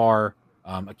young star.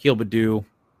 Akil Baddoo,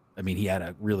 I mean, he had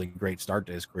a really great start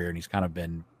to his career, and he's kind of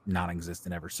been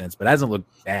non-existent ever since, but hasn't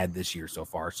looked bad this year so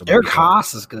far. So Eric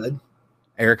Haas is good.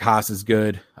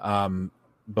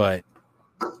 But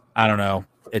I don't know.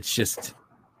 It's just,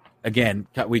 again,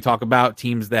 we talk about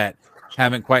teams that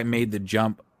haven't quite made the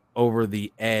jump over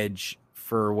the edge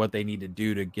for what they need to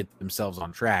do to get themselves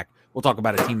on track. We'll talk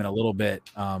about a team in a little bit,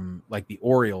 like the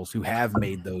Orioles, who have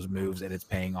made those moves and it's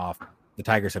paying off. The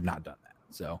Tigers have not done that.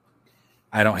 So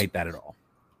I don't hate that at all.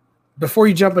 Before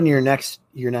you jump into your next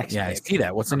yeah, pick, I see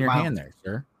that. What's in your hand there,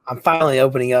 sir? I'm finally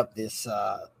opening up this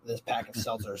pack of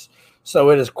seltzers. So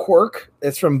it is Quirk.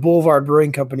 It's from Boulevard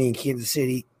Brewing Company in Kansas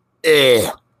City.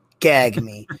 Gag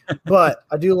me. But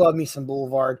I do love me some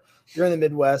Boulevard. If you're in the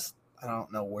Midwest, I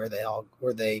don't know where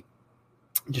they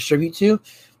distribute to,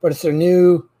 but it's their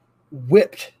new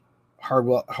whipped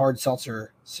hard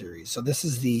seltzer series. So this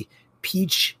is the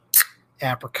peach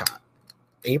apricot,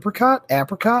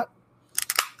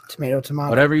 tomato,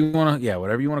 whatever you want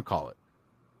to call it.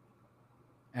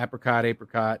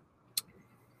 Apricot,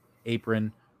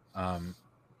 apron.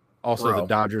 Also, the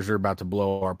Dodgers are about to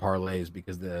blow our parlays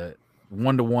because the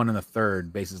 1-1 in the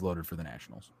third, bases loaded for the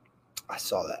Nationals. I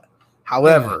saw that.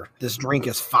 However, this drink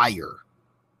is fire.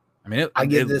 I mean, I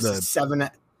give this a 7.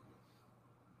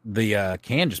 The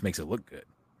can just makes it look good.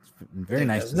 Very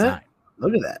nice design.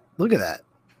 Look at that.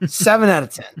 7 out of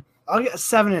 10. I'll get a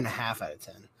 7.5 out of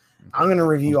 10. I'm going to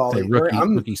review all these.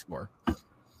 Rookie score.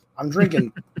 I'm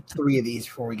drinking 3 of these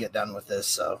before we get done with this.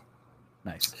 So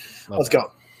nice. Let's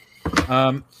go.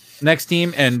 Next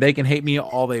team, and they can hate me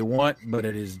all they want, but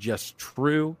it is just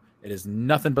true. It is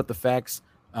nothing but the facts.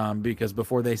 Because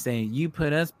before they say you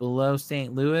put us below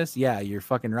St. Louis, yeah, you're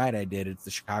fucking right. I did. It's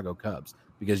the Chicago Cubs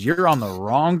because you're on the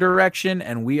wrong direction,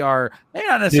 and we are maybe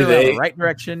not necessarily in the right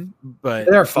direction, but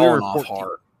they're falling off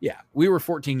hard. Yeah, we were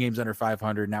 14 games under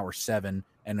 500. Now we're 7,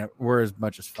 and we're as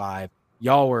much as 5.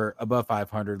 Y'all were above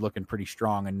 500, looking pretty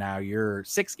strong, and now you're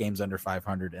 6 games under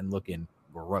 500 and looking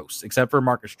gross, except for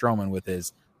Marcus Stroman with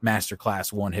his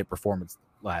masterclass 1-hit performance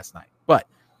last night. But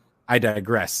I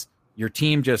digress. Your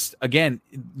team just, again,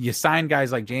 you sign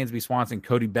guys like Dansby Swanson,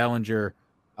 Cody Bellinger,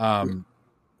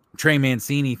 Trey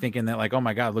Mancini, thinking that like, oh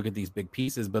my God, look at these big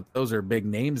pieces. But those are big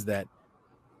names that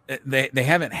they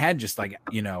haven't had just like,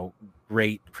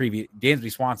 great previous.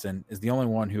 Dansby Swanson is the only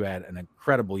one who had an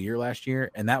incredible year last year.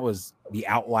 And that was the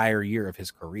outlier year of his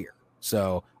career.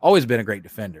 So always been a great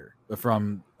defender, but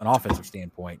from an offensive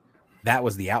standpoint, that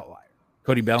was the outlier.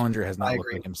 Cody Bellinger has not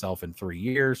looked like himself in 3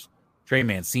 years. Trey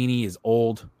Mancini is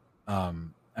old. I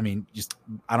mean, just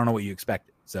I don't know what you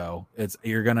expected. So it's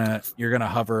you're gonna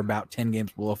hover about 10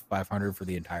 games below 500 for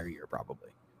the entire year, probably.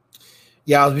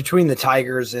 Yeah, I was between the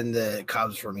Tigers and the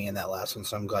Cubs for me in that last one,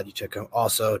 so I'm glad you took them.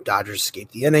 Also, Dodgers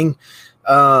escaped the inning,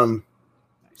 so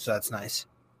that's nice.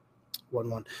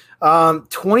 1-1.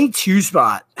 22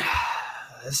 spot.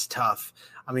 That's tough.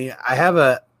 I mean, I have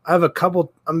a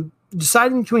couple. I'm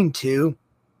deciding between 2.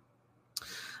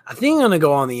 I think I'm gonna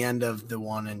go on the end of the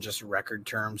one in just record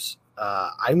terms.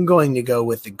 I'm going to go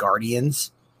with the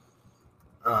Guardians.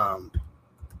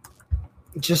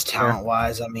 Just talent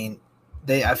wise, I mean,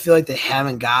 I feel like they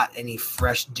haven't got any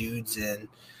fresh dudes in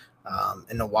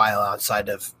a while outside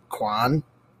of Quan.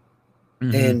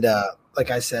 Mm-hmm. And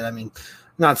like I said, I mean, I'm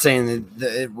not saying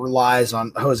that it relies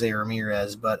on Jose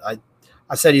Ramirez, but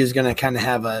I said he was going to kind of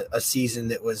have a season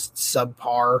that was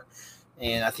subpar,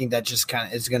 and I think that just kind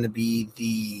of is going to be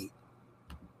the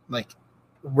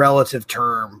relative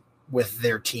term with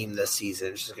their team this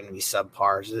season. It's just going to be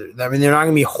subpar. I mean, they're not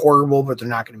going to be horrible, but they're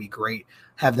not going to be great.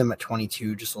 Have them at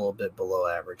 22, just a little bit below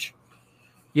average.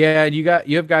 Yeah, and you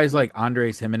have guys like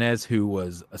Andres Jimenez, who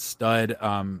was a stud.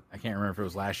 I can't remember if it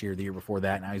was last year or the year before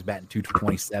that. Now he's batting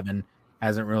 227.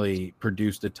 Hasn't really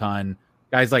produced a ton.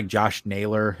 Guys like Josh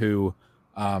Naylor, who,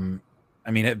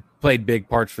 have played big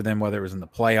parts for them, whether it was in the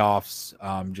playoffs,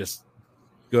 just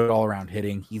good all around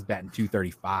hitting. He's batting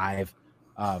 235.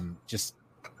 Just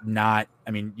not.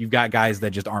 I mean, you've got guys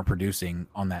that just aren't producing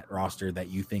on that roster that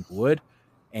you think would,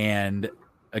 and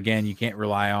again, you can't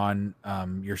rely on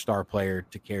your star player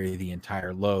to carry the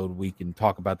entire load. We can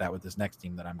talk about that with this next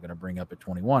team that I'm going to bring up at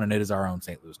 21, and it is our own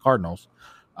St. Louis Cardinals.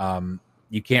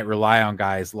 You can't rely on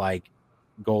guys like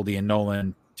Goldie and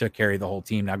Nolan to carry the whole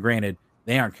team. Now, granted,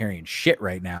 they aren't carrying shit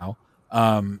right now,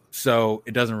 so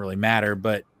it doesn't really matter.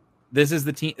 But this is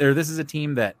the team, or this is a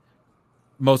team that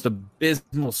most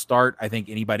abysmal start I think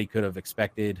anybody could have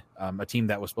expected. A team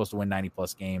that was supposed to win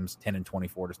 90-plus games,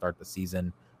 10-24 to start the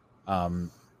season.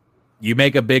 You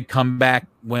make a big comeback,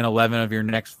 win 11 of your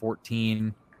next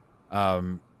 14.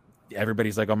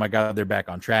 Everybody's like, oh my God, they're back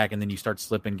on track. And then you start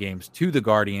slipping games to the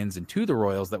Guardians and to the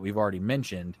Royals that we've already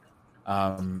mentioned.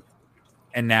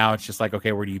 And now it's just like,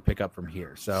 okay, where do you pick up from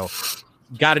here? So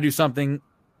got to do something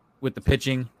with the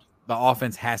pitching. The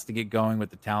offense has to get going with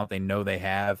the talent they know they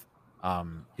have.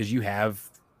 Because you have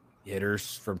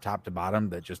hitters from top to bottom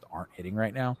that just aren't hitting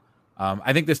right now.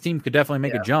 I think this team could definitely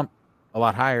make a jump a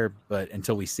lot higher, but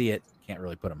until we see it, can't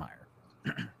really put them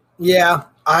higher. Yeah,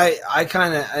 I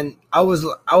kind of, and I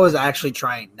was actually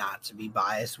trying not to be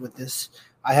biased with this.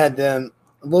 I had them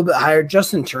a little bit higher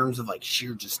just in terms of like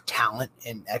sheer just talent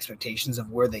and expectations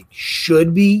of where they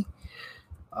should be.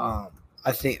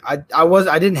 I think I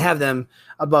didn't have them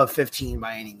above 15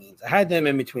 by any means. I had them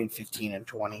in between 15 and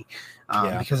 20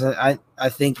 because I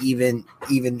think even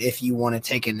if you want to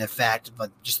take into effect,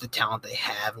 but just the talent they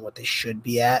have and what they should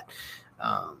be at,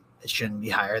 it shouldn't be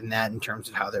higher than that in terms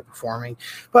of how they're performing.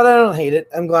 But I don't hate it.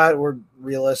 I'm glad we're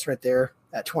realists right there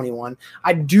at 21.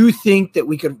 I do think that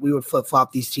we would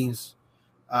flip-flop these teams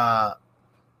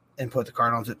and put the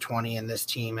Cardinals at 20 and this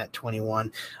team at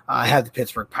 21. I have the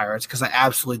Pittsburgh Pirates because I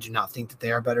absolutely do not think that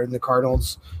they are better than the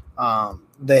Cardinals.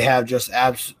 They have just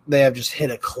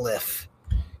hit a cliff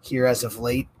here as of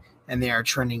late, and they are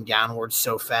trending downwards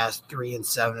so fast.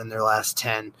 3-7 in their last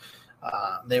 10.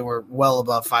 They were well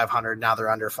above 500. Now they're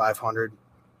under 500.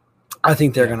 I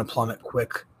think they're going to plummet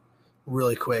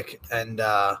really quick, and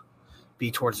be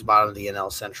towards the bottom of the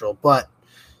NL Central. But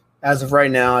as of right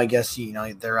now, I guess,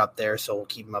 they're up there, so we'll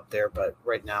keep them up there. But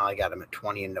right now I got them at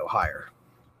 20 and no higher.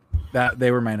 That they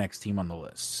were my next team on the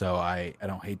list, so I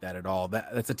don't hate that at all.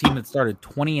 That's a team that started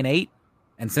 20-8,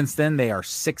 and since then they are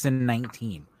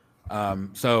 6-19.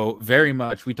 So very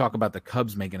much, we talk about the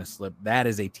Cubs making a slip. That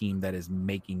is a team that is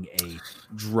making a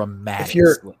dramatic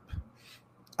slip.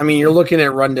 I mean, you're looking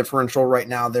at run differential right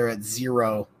now. They're at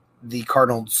 0. The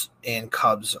Cardinals and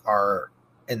Cubs are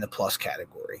in the plus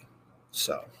category.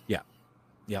 So yeah.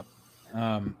 Yep.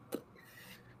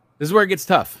 This is where it gets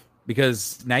tough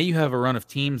because now you have a run of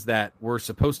teams that were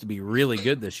supposed to be really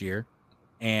good this year,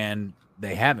 and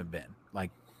they haven't been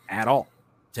like at all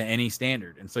to any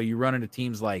standard. And so you run into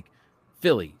teams like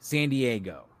Philly, San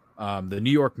Diego, the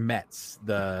New York Mets,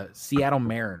 the Seattle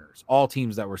Mariners, all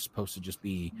teams that were supposed to just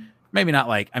be maybe not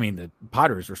like, the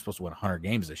Padres were supposed to win 100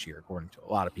 games this year, according to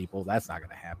a lot of people. That's not going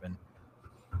to happen.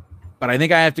 But I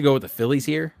think I have to go with the Phillies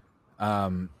here.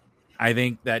 I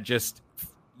think that just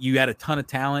you had a ton of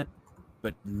talent,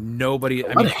 but nobody.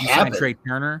 You signed Trey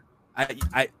Turner.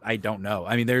 I don't know.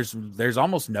 There's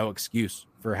almost no excuse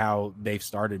for how they've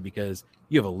started because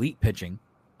you have elite pitching,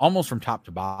 almost from top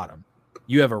to bottom.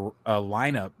 You have a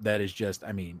lineup that is just,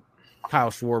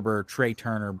 Kyle Schwarber, Trey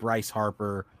Turner, Bryce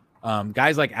Harper,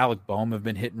 guys like Alec Boehm have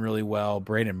been hitting really well.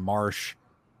 Brandon Marsh,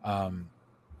 and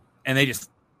they just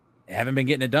haven't been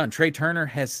getting it done. Trey Turner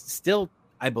has still,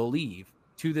 I believe,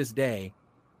 to this day,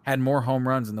 had more home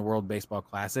runs in the World Baseball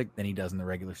Classic than he does in the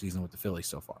regular season with the Phillies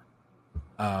so far.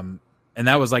 And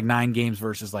that was like 9 games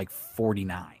versus like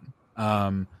 49.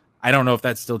 I don't know if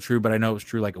that's still true, but I know it was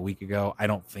true like a week ago. I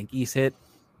don't think he's hit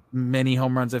many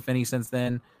home runs, if any, since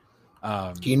then.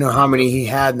 Do you know how many he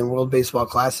had in the World Baseball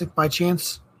Classic by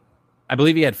chance? I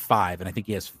believe he had 5, and I think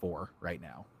he has 4 right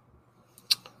now.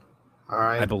 All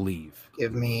right. I believe.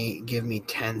 Give me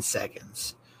 10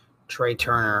 seconds. Trey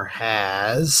Turner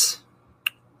has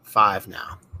 5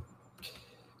 now.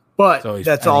 But So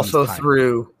that's also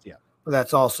through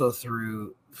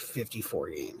 54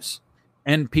 games.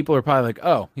 And people are probably like,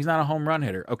 oh, he's not a home run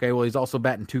hitter. Okay, well, he's also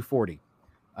batting 240.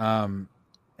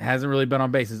 Hasn't really been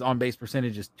on base. His on-base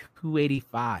percentage is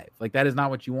 285. Like, that is not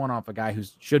what you want off a guy who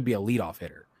should be a leadoff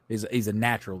hitter. He's a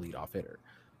natural leadoff hitter.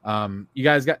 You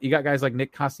got guys like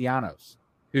Nick Castellanos,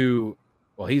 who,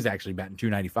 well, he's actually batting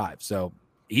 295. So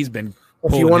he's been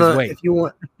pulling his weight.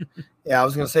 I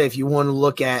was going to say, if you want to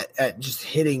look at just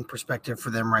hitting perspective for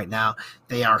them right now,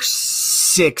 they are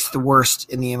 6th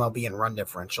worst in the MLB in run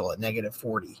differential at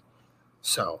 -40.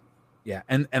 So, yeah.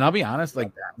 And I'll be honest,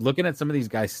 like looking at some of these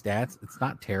guys' stats, it's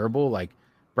not terrible. Like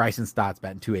Bryson Stott's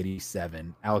batting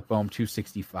 287, Alec Boehm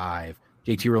 265,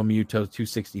 JT Realmuto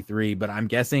 263. But I'm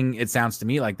guessing it sounds to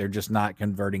me like they're just not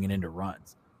converting it into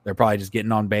runs. They're probably just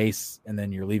getting on base, and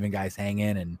then you're leaving guys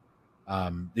hanging. And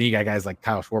then you got guys like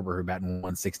Kyle Schwarber who batting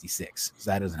 166.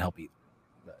 So that doesn't help either.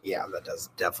 But, yeah, that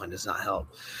definitely does not help.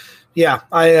 Yeah,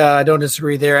 I don't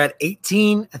disagree there. At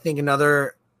 18, I think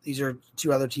these are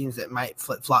 2 other teams that might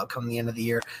flip-flop come the end of the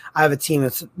year. I have a team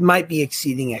that might be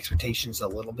exceeding expectations a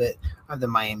little bit. I have the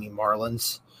Miami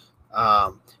Marlins.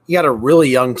 You got a really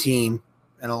young team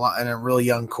and a really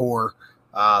young core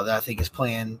that I think is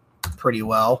playing pretty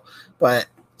well. But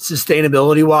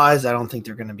sustainability-wise, I don't think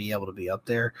they're going to be able to be up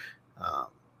there.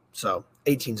 So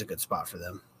 18 is a good spot for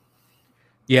them.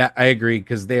 Yeah, I agree,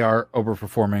 because they are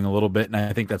overperforming a little bit, and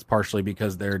I think that's partially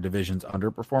because their division's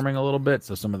underperforming a little bit.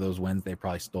 So some of those wins they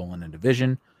probably stolen in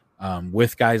division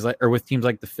with teams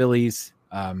like the Phillies,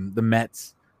 the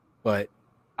Mets. But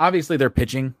obviously their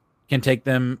pitching can take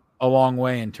them a long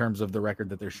way in terms of the record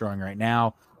that they're showing right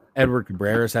now. Edward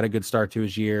Cabrera's had a good start to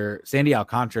his year. Sandy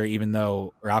Alcantara,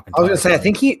 Alcantara, I was going to say,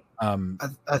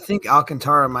 I think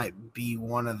Alcantara might be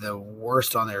one of the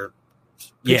worst on their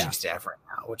pitching staff right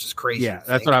now, which is crazy. Yeah,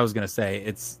 that's what I was going to say.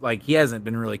 It's like he hasn't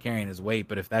been really carrying his weight,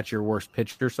 but if that's your worst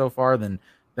pitcher so far, then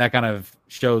that kind of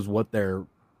shows what their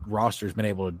roster's been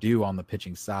able to do on the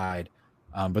pitching side.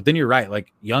 But then you're right,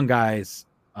 like young guys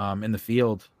in the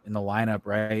field, in the lineup,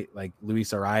 right? Like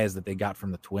Luis Arias that they got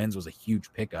from the Twins was a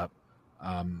huge pickup.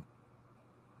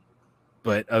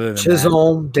 But other than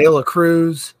Chisholm, De La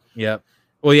Cruz. Yep.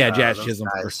 Well, yeah, Jazz Chisholm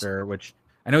for sure, which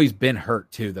I know he's been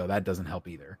hurt too, though. That doesn't help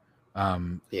either.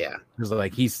 Yeah, because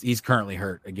like he's currently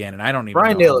hurt again, and I don't even.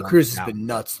 Brian De La Cruz has been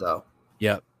nuts, though.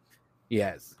 Yep,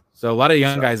 yes. So a lot of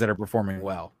young guys that are performing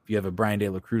well. If you have a Brian De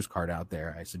La Cruz card out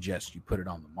there, I suggest you put it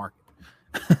on the market.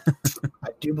 I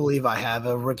do believe I have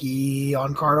a rookie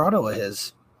on card auto of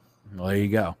his. Well, there you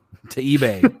go, to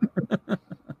eBay.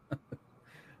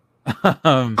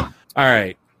 All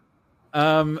right.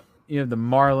 You have the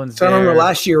Marlins. So I remember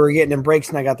last year we were getting in breaks,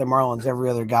 and I got the Marlins every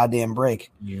other goddamn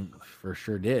break. You for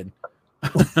sure did.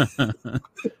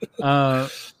 I'm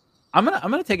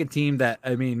gonna take a team that,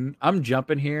 I mean, I'm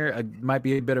jumping here. It might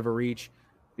be a bit of a reach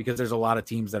because there's a lot of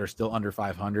teams that are still under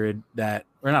 500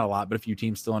 or not a lot, but a few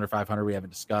teams still under 500 we haven't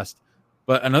discussed.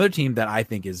 But another team that I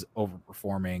think is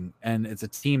overperforming, and it's a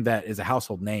team that is a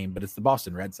household name, but it's the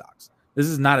Boston Red Sox. This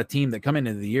is not a team that coming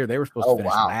into the year, they were supposed to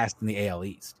finish last in the AL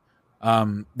East.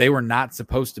 They were not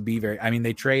supposed to be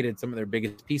they traded some of their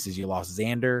biggest pieces. You lost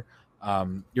Xander.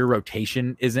 Your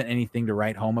rotation isn't anything to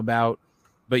write home about,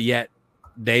 but yet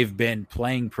they've been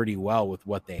playing pretty well with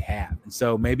what they have. And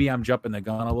so maybe I'm jumping the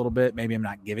gun a little bit. Maybe I'm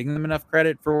not giving them enough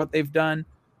credit for what they've done.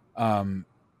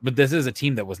 But this is a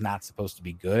team that was not supposed to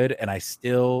be good, and I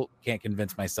still can't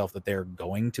convince myself that they're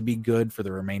going to be good for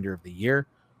the remainder of the year.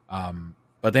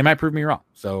 But they might prove me wrong,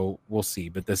 so we'll see.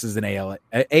 But this is an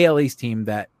AL East team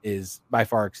that is by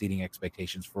far exceeding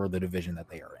expectations for the division that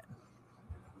they are in.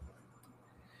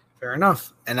 Fair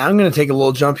enough. And I'm going to take a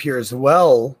little jump here as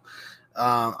well.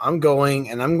 I'm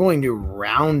going to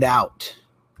round out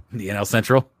the NL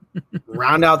Central.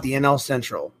 Round out the NL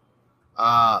Central.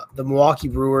 The Milwaukee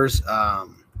Brewers.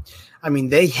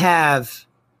 They have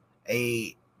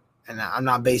and I'm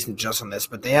not basing it just on this,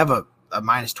 but they have a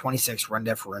minus 26 run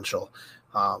differential.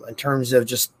 In terms of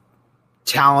just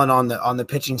talent on the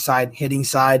pitching side, hitting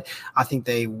side, I think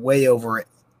they way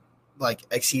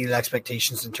exceeded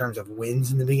expectations in terms of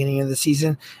wins in the beginning of the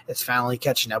season. It's finally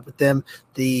catching up with them.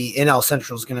 The NL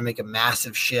Central is going to make a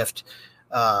massive shift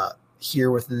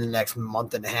here within the next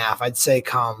month and a half. I'd say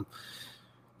come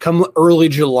early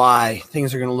July,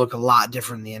 things are going to look a lot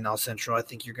different in the NL Central. I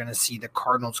think you're going to see the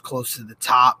Cardinals close to the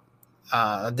top.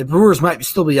 The Brewers might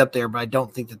still be up there, but I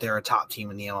don't think that they're a top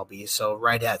team in the MLB. So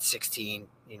right at 16,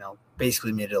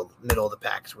 basically middle of the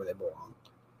pack is where they belong.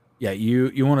 Yeah,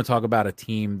 you want to talk about a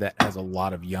team that has a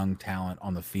lot of young talent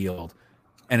on the field,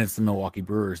 and it's the Milwaukee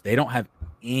Brewers. They don't have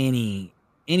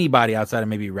anybody outside of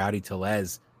maybe Rowdy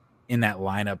Tellez in that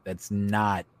lineup that's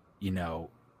not,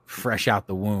 fresh out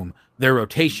the womb. Their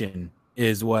rotation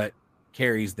is what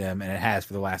carries them, and it has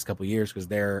for the last couple of years because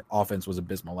their offense was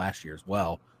abysmal last year as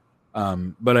well.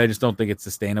 But I just don't think it's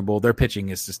sustainable. Their pitching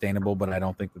is sustainable, but I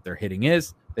don't think that their hitting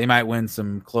is. They might win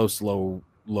some close, low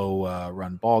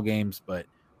run ball games, but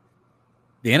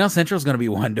the NL Central is going to be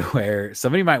one to where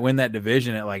somebody might win that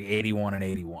division at like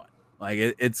 81-81. Like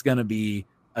it's going to be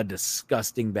a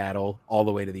disgusting battle all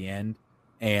the way to the end.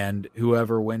 And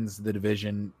whoever wins the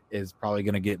division is probably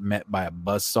going to get met by a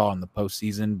buzzsaw in the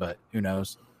postseason, but who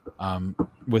knows?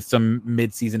 With some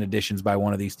midseason additions by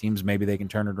one of these teams, maybe they can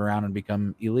turn it around and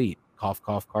become elite. Cough,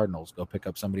 cough, Cardinals. Go pick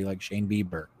up somebody like Shane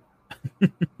Bieber.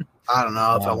 I don't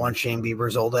know if I want Shane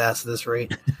Bieber's old ass at this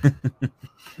rate.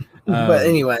 But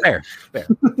anyway. Fair.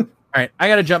 All right. I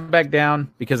got to jump back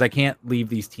down because I can't leave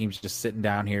these teams just sitting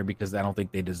down here because I don't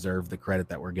think they deserve the credit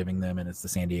that we're giving them, and it's the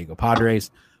San Diego Padres.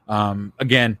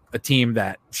 Again, a team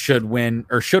that should win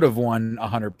or should have won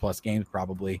 100-plus games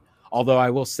probably. Although I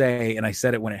will say, and I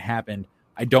said it when it happened,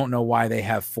 I don't know why they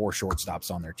have 4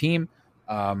 shortstops on their team.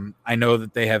 I know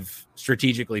that they have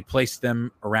strategically placed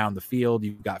them around the field.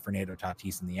 You've got Fernando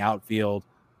Tatis in the outfield.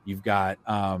 You've got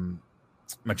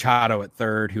Machado at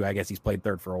third, who I guess he's played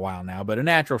third for a while now, but a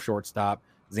natural shortstop.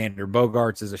 Xander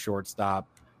Bogaerts is a shortstop.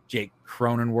 Jake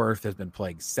Cronenworth has been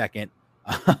playing second.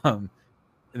 I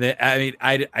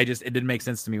just, it didn't make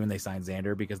sense to me when they signed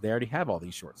Xander because they already have all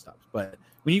these shortstops. But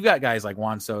when you've got guys like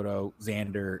Juan Soto,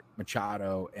 Xander,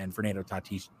 Machado, and Fernando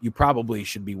Tatis, you probably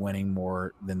should be winning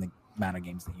more than the amount of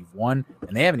games that you've won,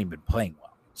 and they haven't even been playing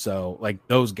well. So, like,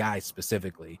 those guys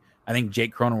specifically, I think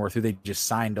Jake Cronenworth, who they just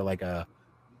signed to I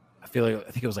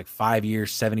think it was like 5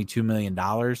 years, $72 million,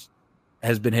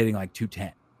 has been hitting like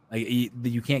 210. Like,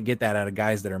 you can't get that out of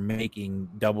guys that are making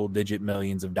double-digit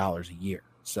millions of dollars a year.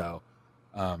 So,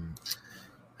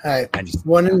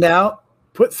 when in doubt,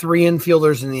 put 3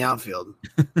 infielders in the outfield.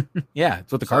 Yeah,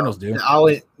 it's what the Cardinals do. The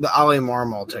Ollie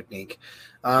Marmol technique.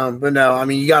 But no, I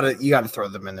mean, you gotta throw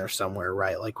them in there somewhere,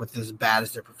 right? Like with as bad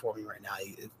as they're performing right now,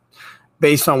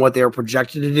 based on what they were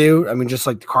projected to do. I mean, just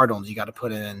like the Cardinals, you got to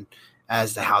put it in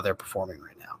as to how they're performing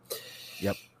right now.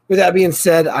 Yep. With that being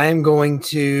said, I am going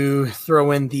to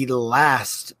throw in the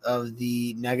last of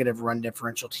the negative run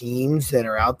differential teams that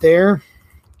are out there,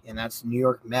 and that's New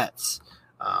York Mets.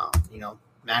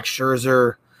 Max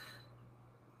Scherzer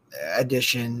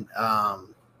edition.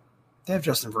 They have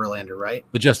Justin Verlander, right?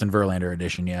 The Justin Verlander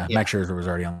edition, yeah. Max Scherzer was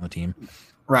already on the team.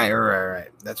 Right.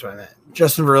 That's what I meant.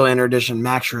 Justin Verlander edition,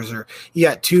 Max Scherzer. You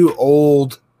got 2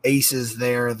 old aces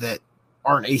there that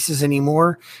aren't aces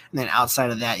anymore. And then outside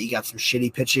of that, you got some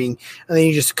shitty pitching. And then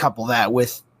you just couple that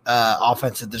with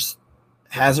offense that just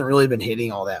hasn't really been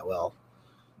hitting all that well.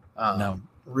 No.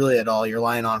 Really at all. You're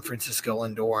relying on Francisco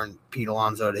Lindor and Pete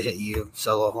Alonso to hit you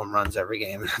solo home runs every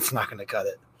game. That's not going to cut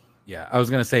it. Yeah, I was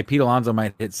going to say Pete Alonso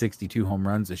might hit 62 home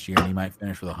runs this year, and he might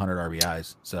finish with 100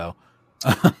 RBIs. So,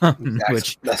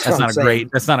 which that's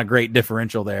not a great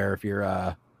differential there if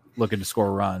you're looking to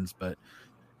score runs. But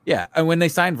yeah, and when they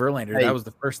signed Verlander, that was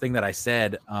the first thing that I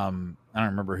said. I don't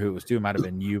remember who it was to. It might have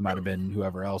been you, might have been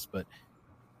whoever else. But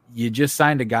you just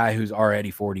signed a guy who's already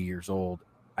 40 years old.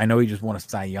 I know you just want to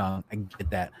sign young. I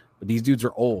get that, but these dudes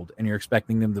are old, and you're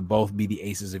expecting them to both be the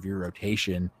aces of your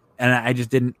rotation. And I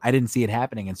didn't see it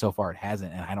happening, and so far it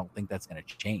hasn't, and I don't think that's going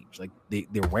to change. Like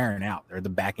they're wearing out; they're at the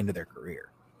back end of their career.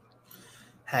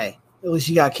 Hey, at least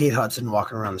you got Kate Hudson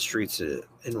walking around the streets of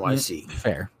NYC.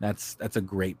 Fair. That's a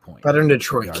great point. Better in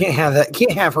Detroit. Can't have that.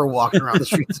 Can't have her walking around the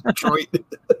streets of Detroit.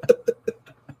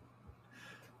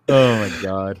 Oh my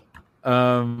god.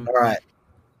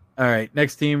 All right.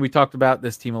 Next team, we talked about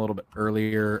this team a little bit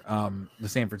earlier. The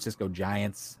San Francisco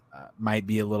Giants might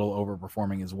be a little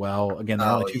overperforming as well. Again, they're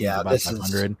only 2 games above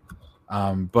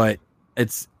 500. But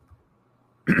it's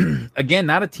again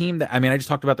not a team that, I mean, I just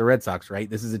talked about the Red Sox, right?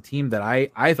 This is a team that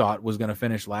I thought was going to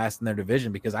finish last in their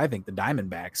division because I think the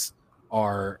Diamondbacks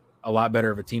are a lot better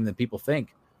of a team than people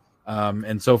think.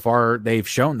 And so far they've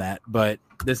shown that. But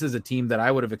this is a team that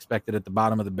I would have expected at the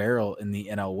bottom of the barrel in the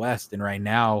NL West. And right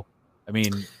now, I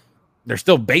mean, they're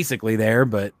still basically there,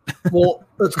 but well,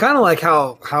 it's kind of like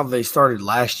how they started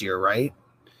last year, right?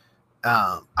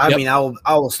 I mean,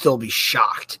 I will still be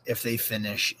shocked if they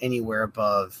finish anywhere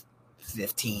above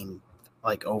 15,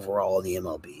 like overall in the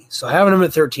MLB. So having them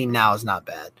at 13 now is not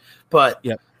bad, but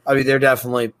I mean, they're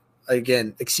definitely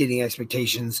again, exceeding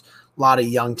expectations. A lot of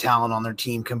young talent on their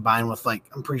team combined with, like,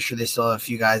 I'm pretty sure they still have a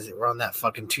few guys that were on that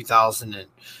fucking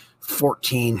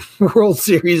 2014 World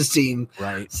Series team.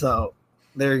 Right. So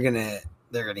they're gonna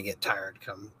get tired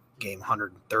come game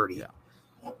 130. Yeah.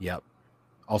 Yep.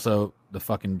 Also, the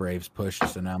fucking Braves pushed,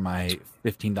 so now my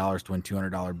 $15 to win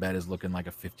 $200 bet is looking like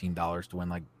a $15 to win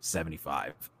like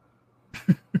 75.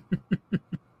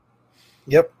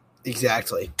 Yep,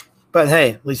 exactly. But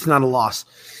hey, at least not a loss.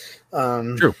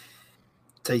 True.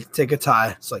 Take a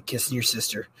tie. It's like kissing your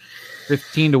sister.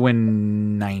 15 to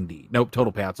win 90. Nope,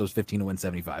 total payout. So it was 15 to win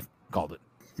 75. Called it.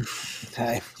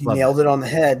 Hey, you nailed it on the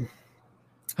head.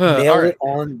 Nailed it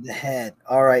on the head.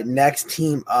 All right, next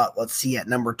team up. Let's see at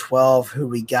number 12 who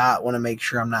we got. Want to make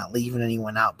sure I'm not leaving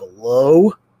anyone out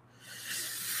below.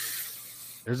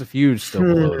 There's a few still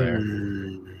below there.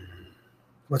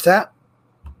 What's that?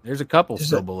 There's a couple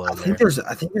still below there.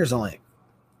 I think there's only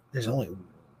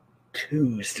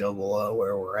two still below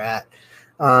where we're at.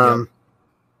 Yep.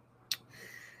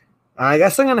 I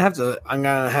guess I'm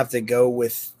gonna have to go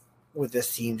with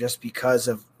this team just because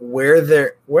of where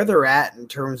they're at in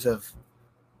terms of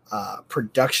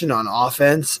production on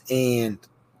offense and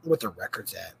what their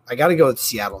record's at. I got to go with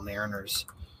Seattle Mariners.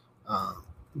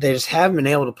 They just haven't been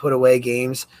able to put away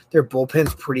games. Their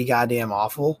bullpen's pretty goddamn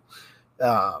awful.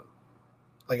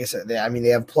 Like I said, they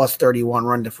have plus 31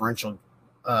 run differential.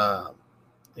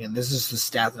 And this is the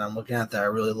stat that I'm looking at that I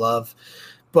really love.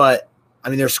 But I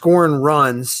mean, they're scoring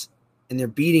runs and they're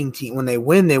beating team. When they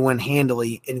win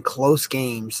handily in close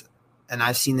games. And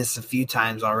I've seen this a few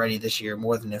times already this year,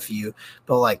 more than a few.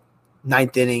 But like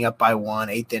ninth inning up by one,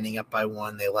 eighth inning up by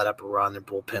one, they let up a run. Their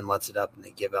bullpen lets it up and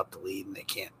they give up the lead and they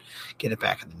can't get it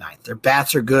back in the ninth. Their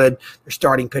bats are good. Their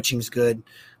starting pitching's good,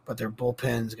 but their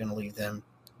bullpen's going to leave them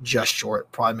just short.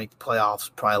 Probably make the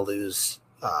playoffs. Probably lose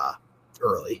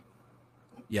early.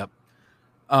 Yep.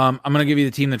 I'm going to give you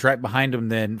the team that's right behind them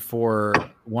then for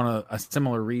a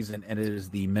similar reason, and it is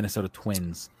the Minnesota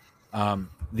Twins.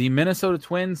 The Minnesota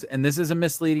Twins, and this is a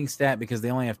misleading stat because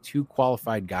they only have 2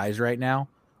 qualified guys right now,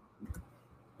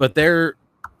 but their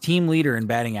team leader in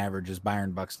batting average is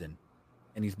Byron Buxton,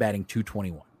 and he's batting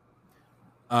 .221.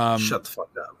 Shut the fuck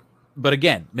up. But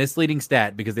again, misleading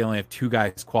stat because they only have 2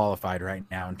 guys qualified right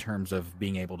now in terms of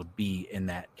being able to be in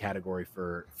that category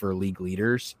for league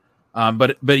leaders.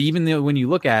 But even though when you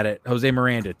look at it, Jose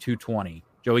Miranda, 220,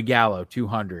 Joey Gallo,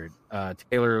 200,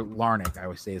 Taylor Larnach, I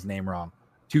always say his name wrong,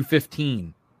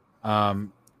 215,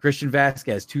 Christian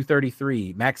Vasquez,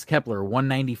 233, Max Kepler,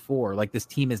 194. Like, this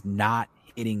team is not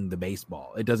hitting the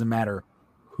baseball. It doesn't matter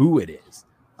who it is.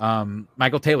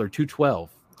 Michael Taylor, 212,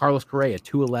 Carlos Correa,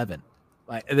 211.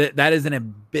 Like, that is an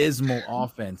abysmal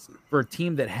offense for a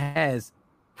team that has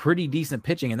pretty decent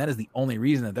pitching, and that is the only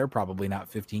reason that they're probably not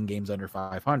 15 games under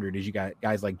 500 is you got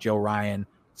guys like Joe Ryan,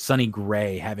 Sonny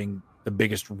Gray having the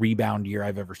biggest rebound year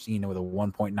I've ever seen with a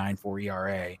 1.94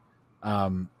 ERA.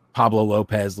 Pablo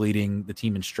Lopez leading the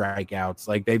team in strikeouts.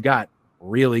 Like, they've got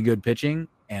really good pitching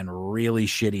and really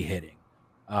shitty hitting.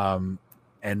 And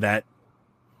that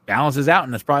balances out,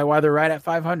 and that's probably why they're right at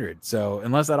 500. So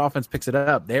unless that offense picks it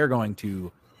up, they're going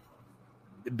to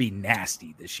be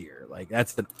nasty this year. Like,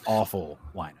 that's an awful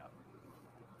lineup.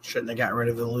 Shouldn't have got rid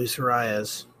of Luis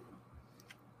Arias.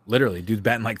 Literally, dude's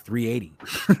batting like 380.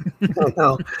 I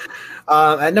know.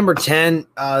 At number 10,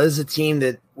 this is a team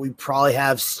that we probably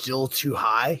have still too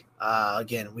high.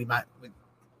 Again, we might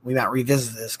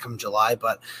revisit this come July,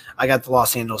 but I got the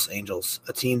Los Angeles Angels,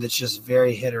 a team that's just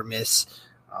very hit or miss.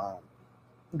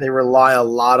 They rely a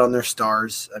lot on their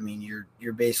stars. I mean,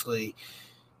 you're basically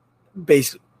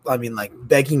like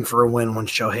begging for a win when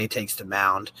Shohei takes the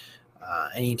mound.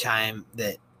 Anytime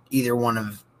that either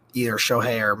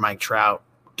Shohei or Mike Trout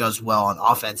does well on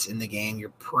offense in the game, you're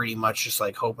pretty much just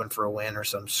like hoping for a win or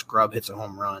some scrub hits a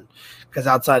home run. Because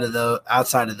outside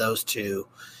of those two,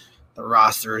 the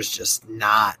roster is just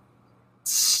not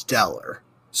stellar.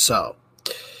 So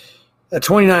at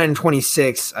 29 and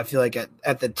 26, I feel like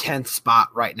at the 10th spot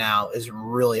right now is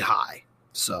really high.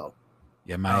 So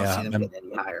yeah, I don't see them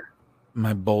getting any higher.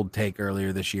 My bold take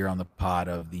earlier this year on the pod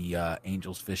of the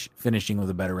Angels finishing with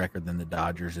a better record than the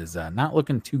Dodgers is not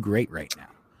looking too great right now.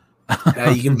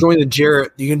 You can join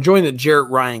the Jarrett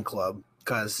Ryan club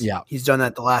because he's done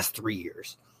that the last 3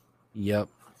 years. Yep.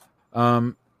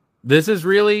 This is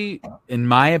really, in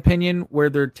my opinion, where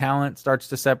their talent starts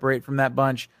to separate from that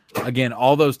bunch. Again,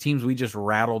 all those teams we just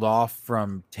rattled off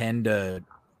from 10 to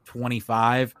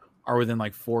 25 are within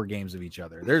like 4 games of each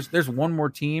other. There's one more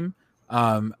team.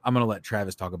 I'm going to let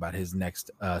Travis talk about his next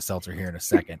seltzer here in a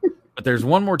second. But there's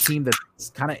one more team that's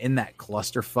kind of in that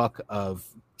clusterfuck of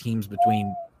teams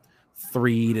between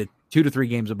 3 to 2 to 3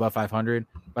 games above 500,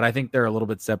 but I think they're a little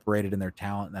bit separated in their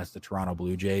talent, and that's the Toronto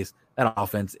Blue Jays. That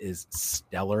offense is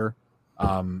stellar.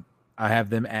 I have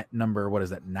them at number,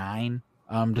 9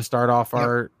 to start off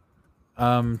our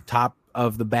top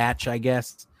of the batch, I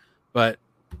guess. But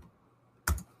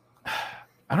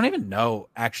I don't even know,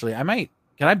 actually. Can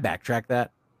I backtrack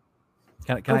that?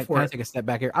 Can I take a step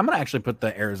back here? I'm going to actually put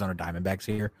the Arizona Diamondbacks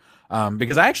here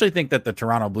because I actually think that the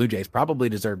Toronto Blue Jays probably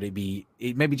deserve to be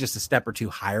maybe just a step or two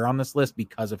higher on this list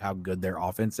because of how good their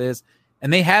offense is.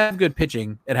 And they have good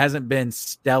pitching. It hasn't been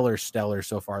stellar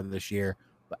so far this year.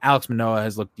 But Alex Manoah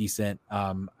has looked decent.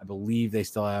 I believe they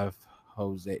still have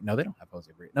Jose. No, they don't have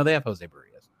Jose Barrios. No, they have Jose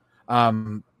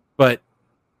Barrios. But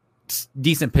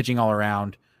decent pitching all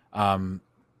around.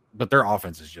 But their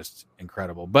offense is just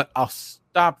incredible. But I'll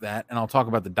stop that, and I'll talk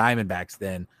about the Diamondbacks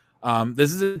then.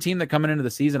 This is a team that coming into the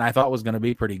season I thought was going to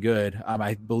be pretty good.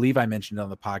 I believe I mentioned it on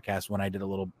the podcast when I did a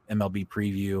little MLB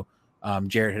preview.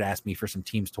 Jared had asked me for some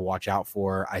teams to watch out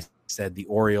for. I said the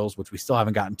Orioles, which we still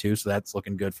haven't gotten to, so that's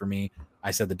looking good for me.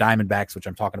 I said the Diamondbacks, which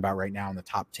I'm talking about right now in the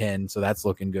top 10, so that's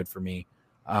looking good for me.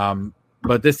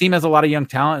 But this team has a lot of young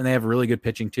talent, and they have really good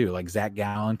pitching too. Like Zach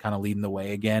Gallen kind of leading the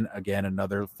way again. Again,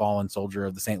 another fallen soldier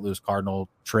of the St. Louis Cardinal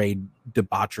trade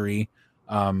debauchery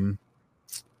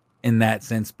in that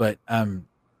sense. But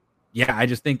yeah, I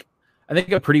think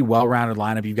a pretty well-rounded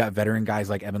lineup. You've got veteran guys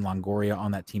like Evan Longoria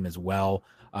on that team as well,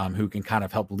 who can kind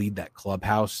of help lead that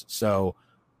clubhouse. So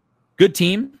good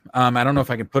team. I don't know if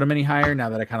I can put them any higher now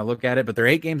that I kind of look at it, but they're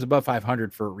 8 games above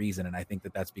 500 for a reason. And I think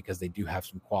that that's because they do have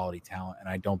some quality talent. And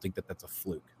I don't think that that's a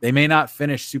fluke. They may not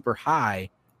finish super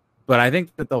high, but I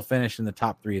think that they'll finish in the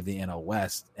top 3 of the NL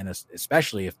West. And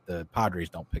especially if the Padres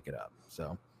don't pick it up.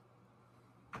 So.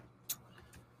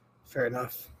 Fair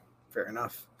enough.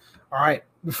 All right.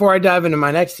 Before I dive into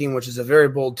my next team, which is a very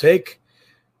bold take,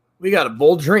 we got a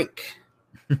bold drink.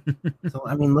 So,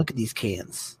 I mean, look at these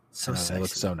cans. So sexy. They look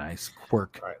so nice.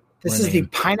 Quirk. All right. This is the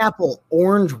pineapple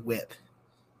orange whip.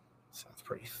 Sounds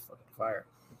pretty fucking fire.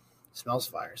 Smells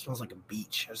fire. It smells like a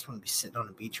beach. I just want to be sitting on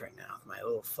a beach right now with my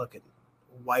little fucking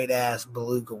white ass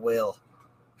beluga whale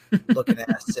looking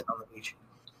ass sitting on the beach.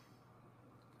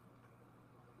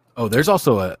 Oh, there's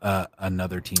also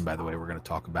another team, by the way, we're going to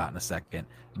talk about in a second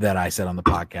that I said on the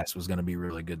podcast was going to be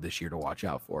really good this year to watch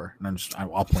out for. And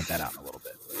I'll point that out in a little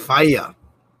bit. Fire.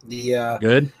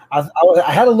 Good. I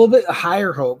had a little bit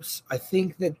higher hopes. I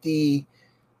think that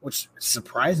which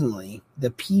surprisingly,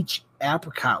 the peach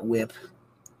apricot whip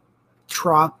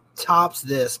tops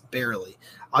this barely.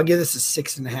 I'll give this a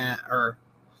 6.5, or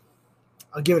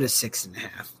I'll give it a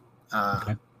 6.5.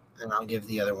 Okay. And I'll give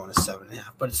the other one a 7.5,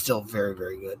 but it's still very,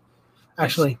 very good.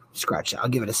 Actually, scratch that. I'll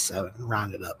give it a 7.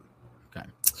 Round it up. Okay.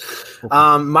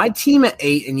 My team at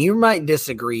 8, and you might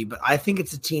disagree, but I think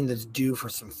it's a team that's due for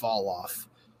some fall off.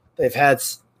 They've had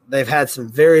some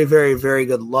very, very, very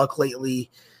good luck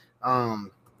lately.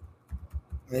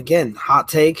 Again, hot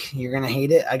take. You're gonna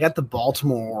hate it. I got the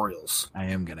Baltimore Orioles. I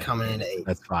am gonna coming in at 8.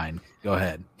 That's fine. Go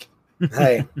ahead.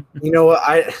 Hey, you know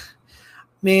what?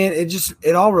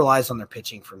 It all relies on their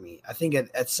pitching for me. I think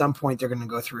at some point they're going to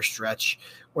go through a stretch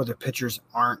where their pitchers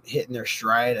aren't hitting their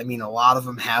stride. I mean, a lot of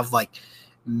them have like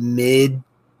I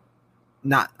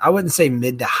wouldn't say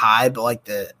mid to high, but like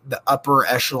the upper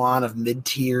echelon of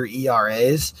mid-tier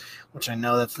ERAs, which I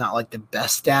know that's not like the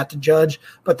best stat to judge,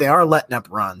 but they are letting up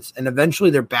runs. And eventually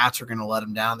their bats are going to let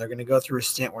them down. They're going to go through a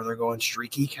stint where they're going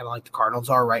streaky, kind of like the Cardinals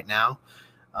are right now.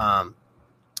 And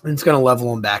it's going to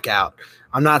level them back out.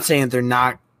 I'm not saying they're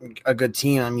not a good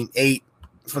team. I mean, 8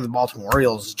 for the Baltimore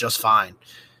Orioles is just fine.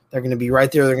 They're going to be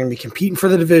right there. They're going to be competing for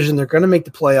the division. They're going to make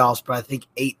the playoffs, but I think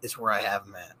 8 is where I have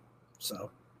them at.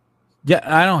 So, yeah,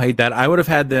 I don't hate that. I would have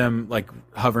had them like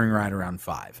hovering right around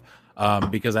 5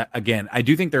 because, I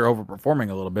do think they're overperforming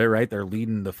a little bit, right? They're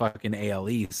leading the fucking AL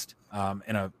East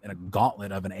in a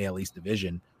gauntlet of an AL East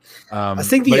division. I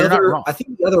think the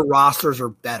other rosters are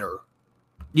better.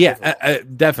 Yeah,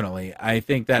 definitely. I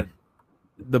think that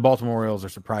the Baltimore Orioles are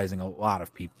surprising a lot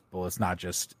of people. It's not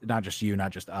just you,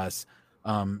 not just us.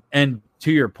 And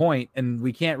to your point, and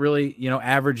we can't really,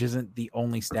 average isn't the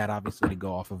only stat obviously to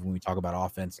go off of when we talk about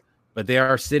offense, but they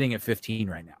are sitting at 15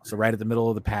 right now. So right at the middle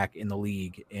of the pack in the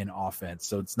league in offense.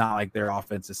 So it's not like their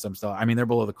offense is some stuff. I mean, they're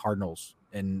below the Cardinals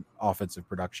in offensive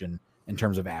production in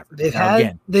terms of average. They've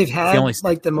had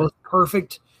the most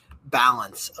perfect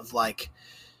balance of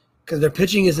because their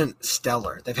pitching isn't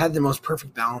stellar. They've had the most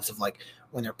perfect balance of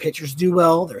when their pitchers do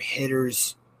well, their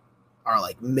hitters are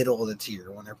middle of the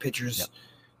tier. When their pitchers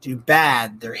do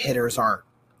bad, their hitters are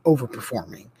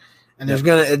overperforming. And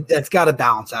it's got to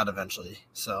balance out eventually.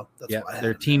 So that's why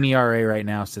their team ERA right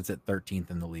now sits at 13th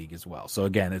in the league as well. So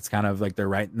again, it's kind of like they're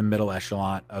right in the middle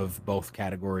echelon of both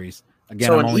categories. Again,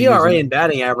 so in ERA and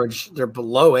batting average, they're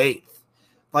below 8th.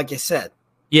 Like I said,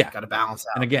 got to balance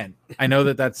out. And again, I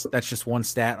know that's just one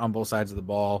stat on both sides of the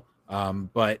ball.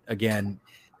 But again,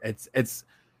 it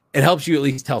helps you at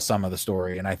least tell some of the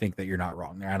story. And I think that you're not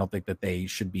wrong there. I don't think that they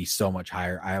should be so much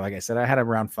higher. Like I said, I had them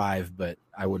around 5, but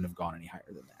I wouldn't have gone any higher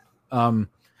than that.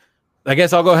 I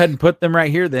guess I'll go ahead and put them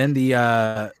right here then.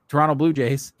 The Toronto Blue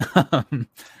Jays.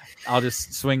 I'll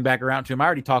just swing back around to them. I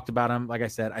already talked about them. Like I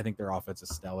said, I think their offense is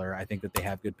stellar. I think that they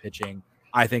have good pitching.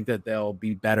 I think that they'll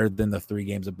be better than the 3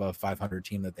 games above 500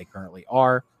 team that they currently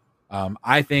are.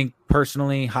 I think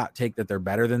personally, hot take, that they're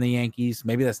better than the Yankees.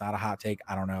 Maybe that's not a hot take.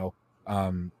 I don't know.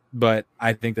 But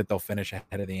I think that they'll finish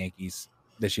ahead of the Yankees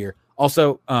this year.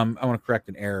 Also, I want to correct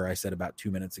an error I said about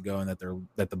 2 minutes ago, and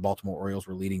that the Baltimore Orioles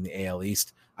were leading the AL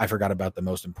East. I forgot about the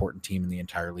most important team in the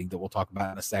entire league that we'll talk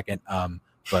about in a second.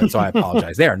 But so I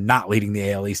apologize. They are not leading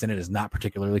the AL East, and it is not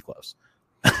particularly close.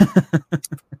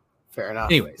 Fair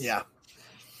enough.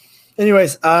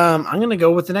 Anyways, I'm going to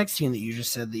go with the next team that you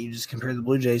just said that you just compared the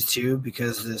Blue Jays to,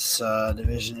 because this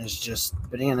division is just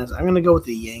bananas. I'm going to go with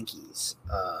the Yankees.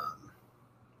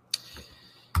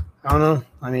 I don't know.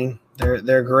 I mean,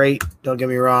 they're great. Don't get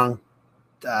me wrong.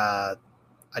 I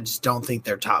just don't think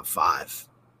they're top 5.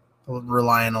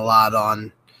 Relying a lot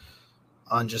on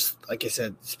just, like I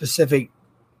said, specific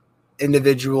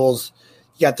individuals.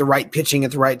 You got the right pitching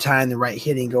at the right time, the right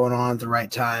hitting going on at the right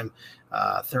time.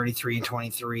 33 and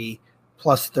 23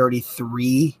 plus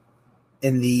 33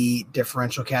 in the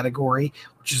differential category,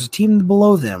 which is a team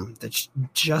below them that's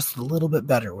just a little bit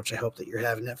better, which I hope that you're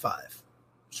having at 5.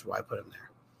 Which is why I put them there.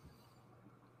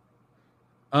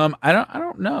 I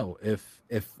don't know if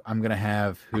I'm gonna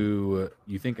have who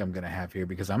you think I'm gonna have here,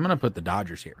 because I'm gonna put the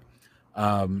Dodgers here.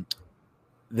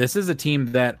 This is a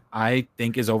team that I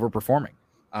think is overperforming.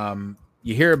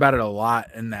 You hear about it a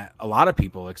lot, and that a lot of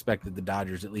people expected the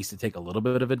Dodgers at least to take a little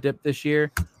bit of a dip this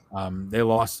year. They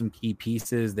lost some key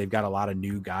pieces. They've got a lot of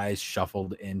new guys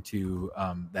shuffled into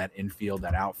that infield,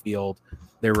 that outfield.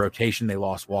 Their rotation, they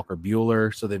lost Walker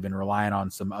Buehler, so they've been relying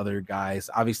on some other guys.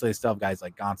 Obviously, they still have guys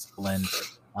like Gonsolin.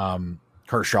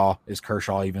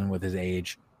 Kershaw even with his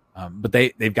age. But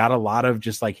they've got a lot of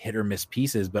just like hit or miss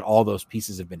pieces, but all those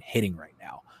pieces have been hitting right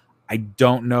now. I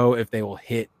don't know if they will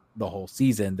hit the whole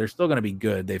season. They're still going to be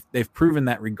good. They've proven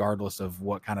that regardless of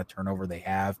what kind of turnover they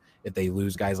have, if they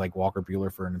lose guys like Walker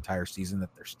Buehler for an entire season, that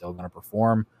they're still going to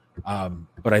perform.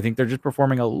 But I think they're just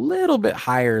performing a little bit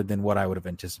higher than what I would have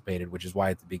anticipated, which is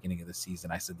why at the beginning of the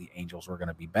season I said the Angels were going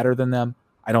to be better than them.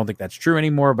 I don't think that's true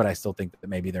anymore, but I still think that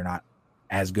maybe they're not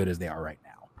as good as they are right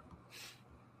now.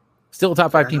 Still a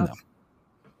top 5 team, though.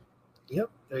 Yep,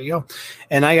 there you go.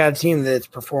 And I got a team that's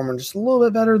performing just a little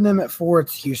bit better than them at 4.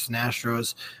 It's Houston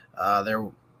Astros. They're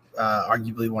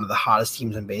arguably one of the hottest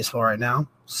teams in baseball right now,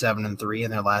 7-3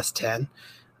 in their last 10.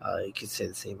 You could say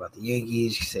the same about the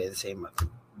Yankees. You could say the same about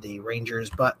the Rangers.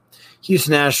 But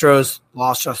Houston Astros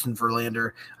lost Justin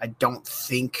Verlander. I don't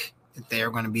think that they are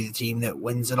going to be the team that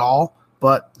wins it all,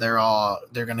 but they're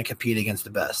going to compete against the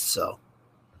best. So,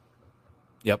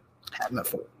 yep, have them at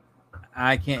 4.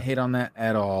 I can't hate on that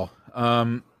at all.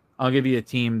 I'll give you a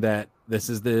team that this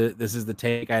is the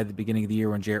take I had at the beginning of the year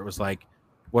when Jarrett was like,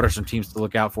 what are some teams to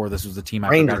look out for? This was the team I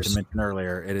forgot to mention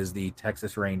earlier. It is the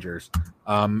Texas Rangers.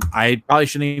 I probably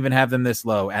shouldn't even have them this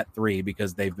low at 3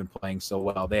 because they've been playing so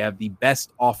well. They have the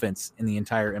best offense in the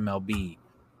entire MLB.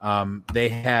 They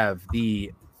have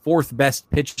the 4th best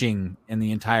pitching in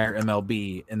the entire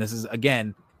MLB. And this is,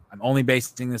 again, I'm only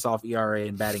basing this off ERA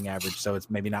and batting average, so it's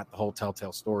maybe not the whole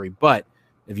telltale story. But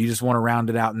if you just want to round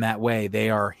it out in that way, they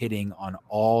are hitting on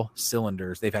all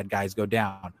cylinders. They've had guys go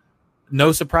down.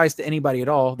 No surprise to anybody at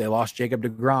all. They lost Jacob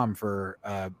deGrom for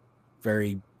a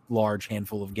very large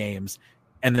handful of games,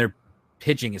 and their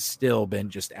pitching has still been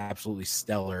just absolutely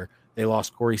stellar. They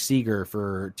lost Corey Seager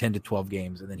for 10 to 12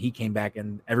 games, and then he came back,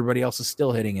 and everybody else is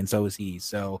still hitting, and so is he.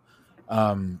 So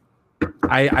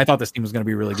I thought this team was going to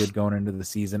be really good going into the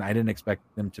season. I didn't expect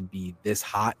them to be this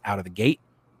hot out of the gate,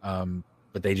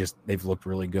 but they've looked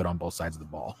really good on both sides of the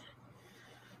ball.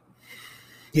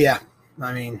 Yeah,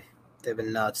 I mean, they've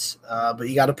been nuts. But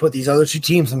you got to put these other 2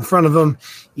 teams in front of them,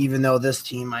 even though this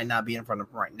team might not be in front of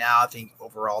them right now. I think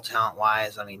overall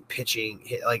talent-wise, I mean, pitching,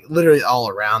 like literally all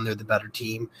around, they're the better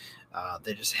team.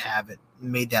 They just haven't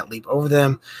made that leap over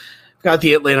them. Got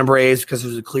the Atlanta Braves because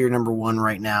there's a clear number 1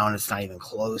 right now, and it's not even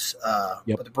close.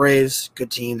 But the Braves, good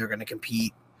team. They're going to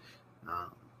compete.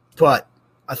 But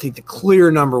I think the clear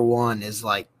number 1 is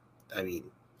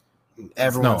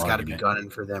Everyone's got to be gunning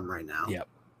for them right now. Yep.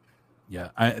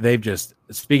 Yeah. They've just,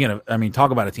 speaking of, I mean,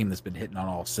 talk about a team that's been hitting on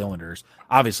all cylinders.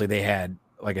 Obviously, they had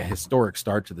like a historic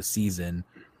start to the season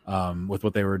with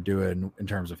what they were doing in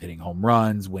terms of hitting home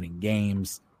runs, winning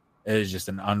games. It is just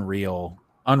an unreal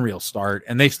start.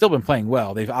 And they've still been playing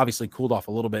well. They've obviously cooled off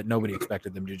a little bit. Nobody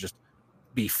expected them to just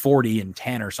be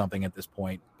 40-10 or something at this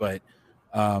point. But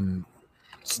Tampa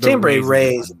Bay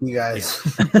Rays, you guys.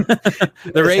 Yeah.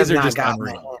 The Rays are just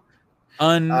unreal.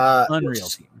 Unreal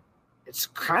team. It's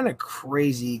kind of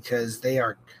crazy because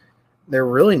they're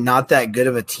really not that good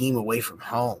of a team away from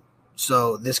home.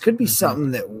 So this could be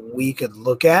something that we could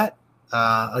look at.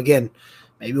 Again,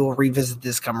 maybe we'll revisit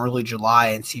this come early July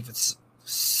and see if it's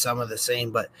some of the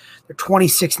same. But they're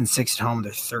 26-6 at home.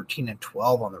 They're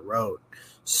 13-12 on the road.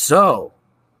 So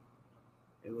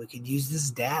maybe we could use this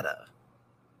data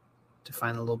to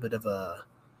find a little bit of the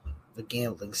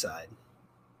gambling side.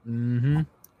 Mm-hmm.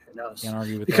 Who knows? Can't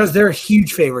argue with because that. They're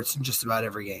huge favorites in just about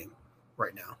every game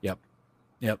right now. Yep.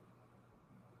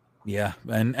 Yeah,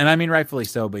 and I mean rightfully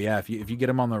so. But yeah, if you get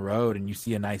them on the road and you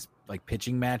see a nice like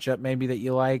pitching matchup maybe that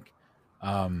you like,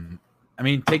 I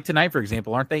mean take tonight for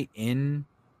example. Aren't they in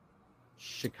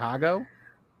Chicago?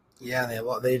 Yeah,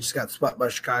 they just got swept by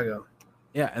Chicago.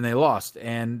 Yeah, and they lost,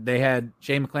 and they had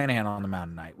Shane McClanahan on the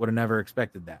mound tonight. Would have never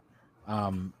expected that.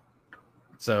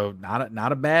 So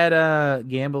not a bad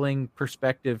gambling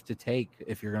perspective to take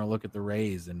if you're going to look at the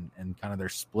Rays and kind of their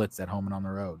splits at home and on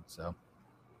the road. So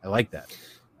I like that.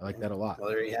 I like that a lot.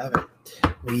 Well, there you have it.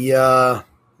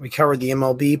 We covered the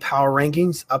MLB power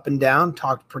rankings up and down,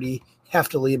 talked pretty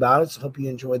heftily about it, so hope you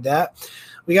enjoyed that.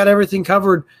 We got everything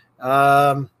covered.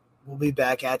 We'll be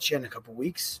back at you in a couple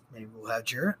weeks. Maybe we'll have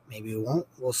Jarrett. Maybe we won't.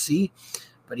 We'll see.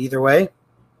 But either way,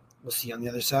 we'll see you on the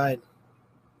other side.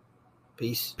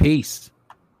 Peace.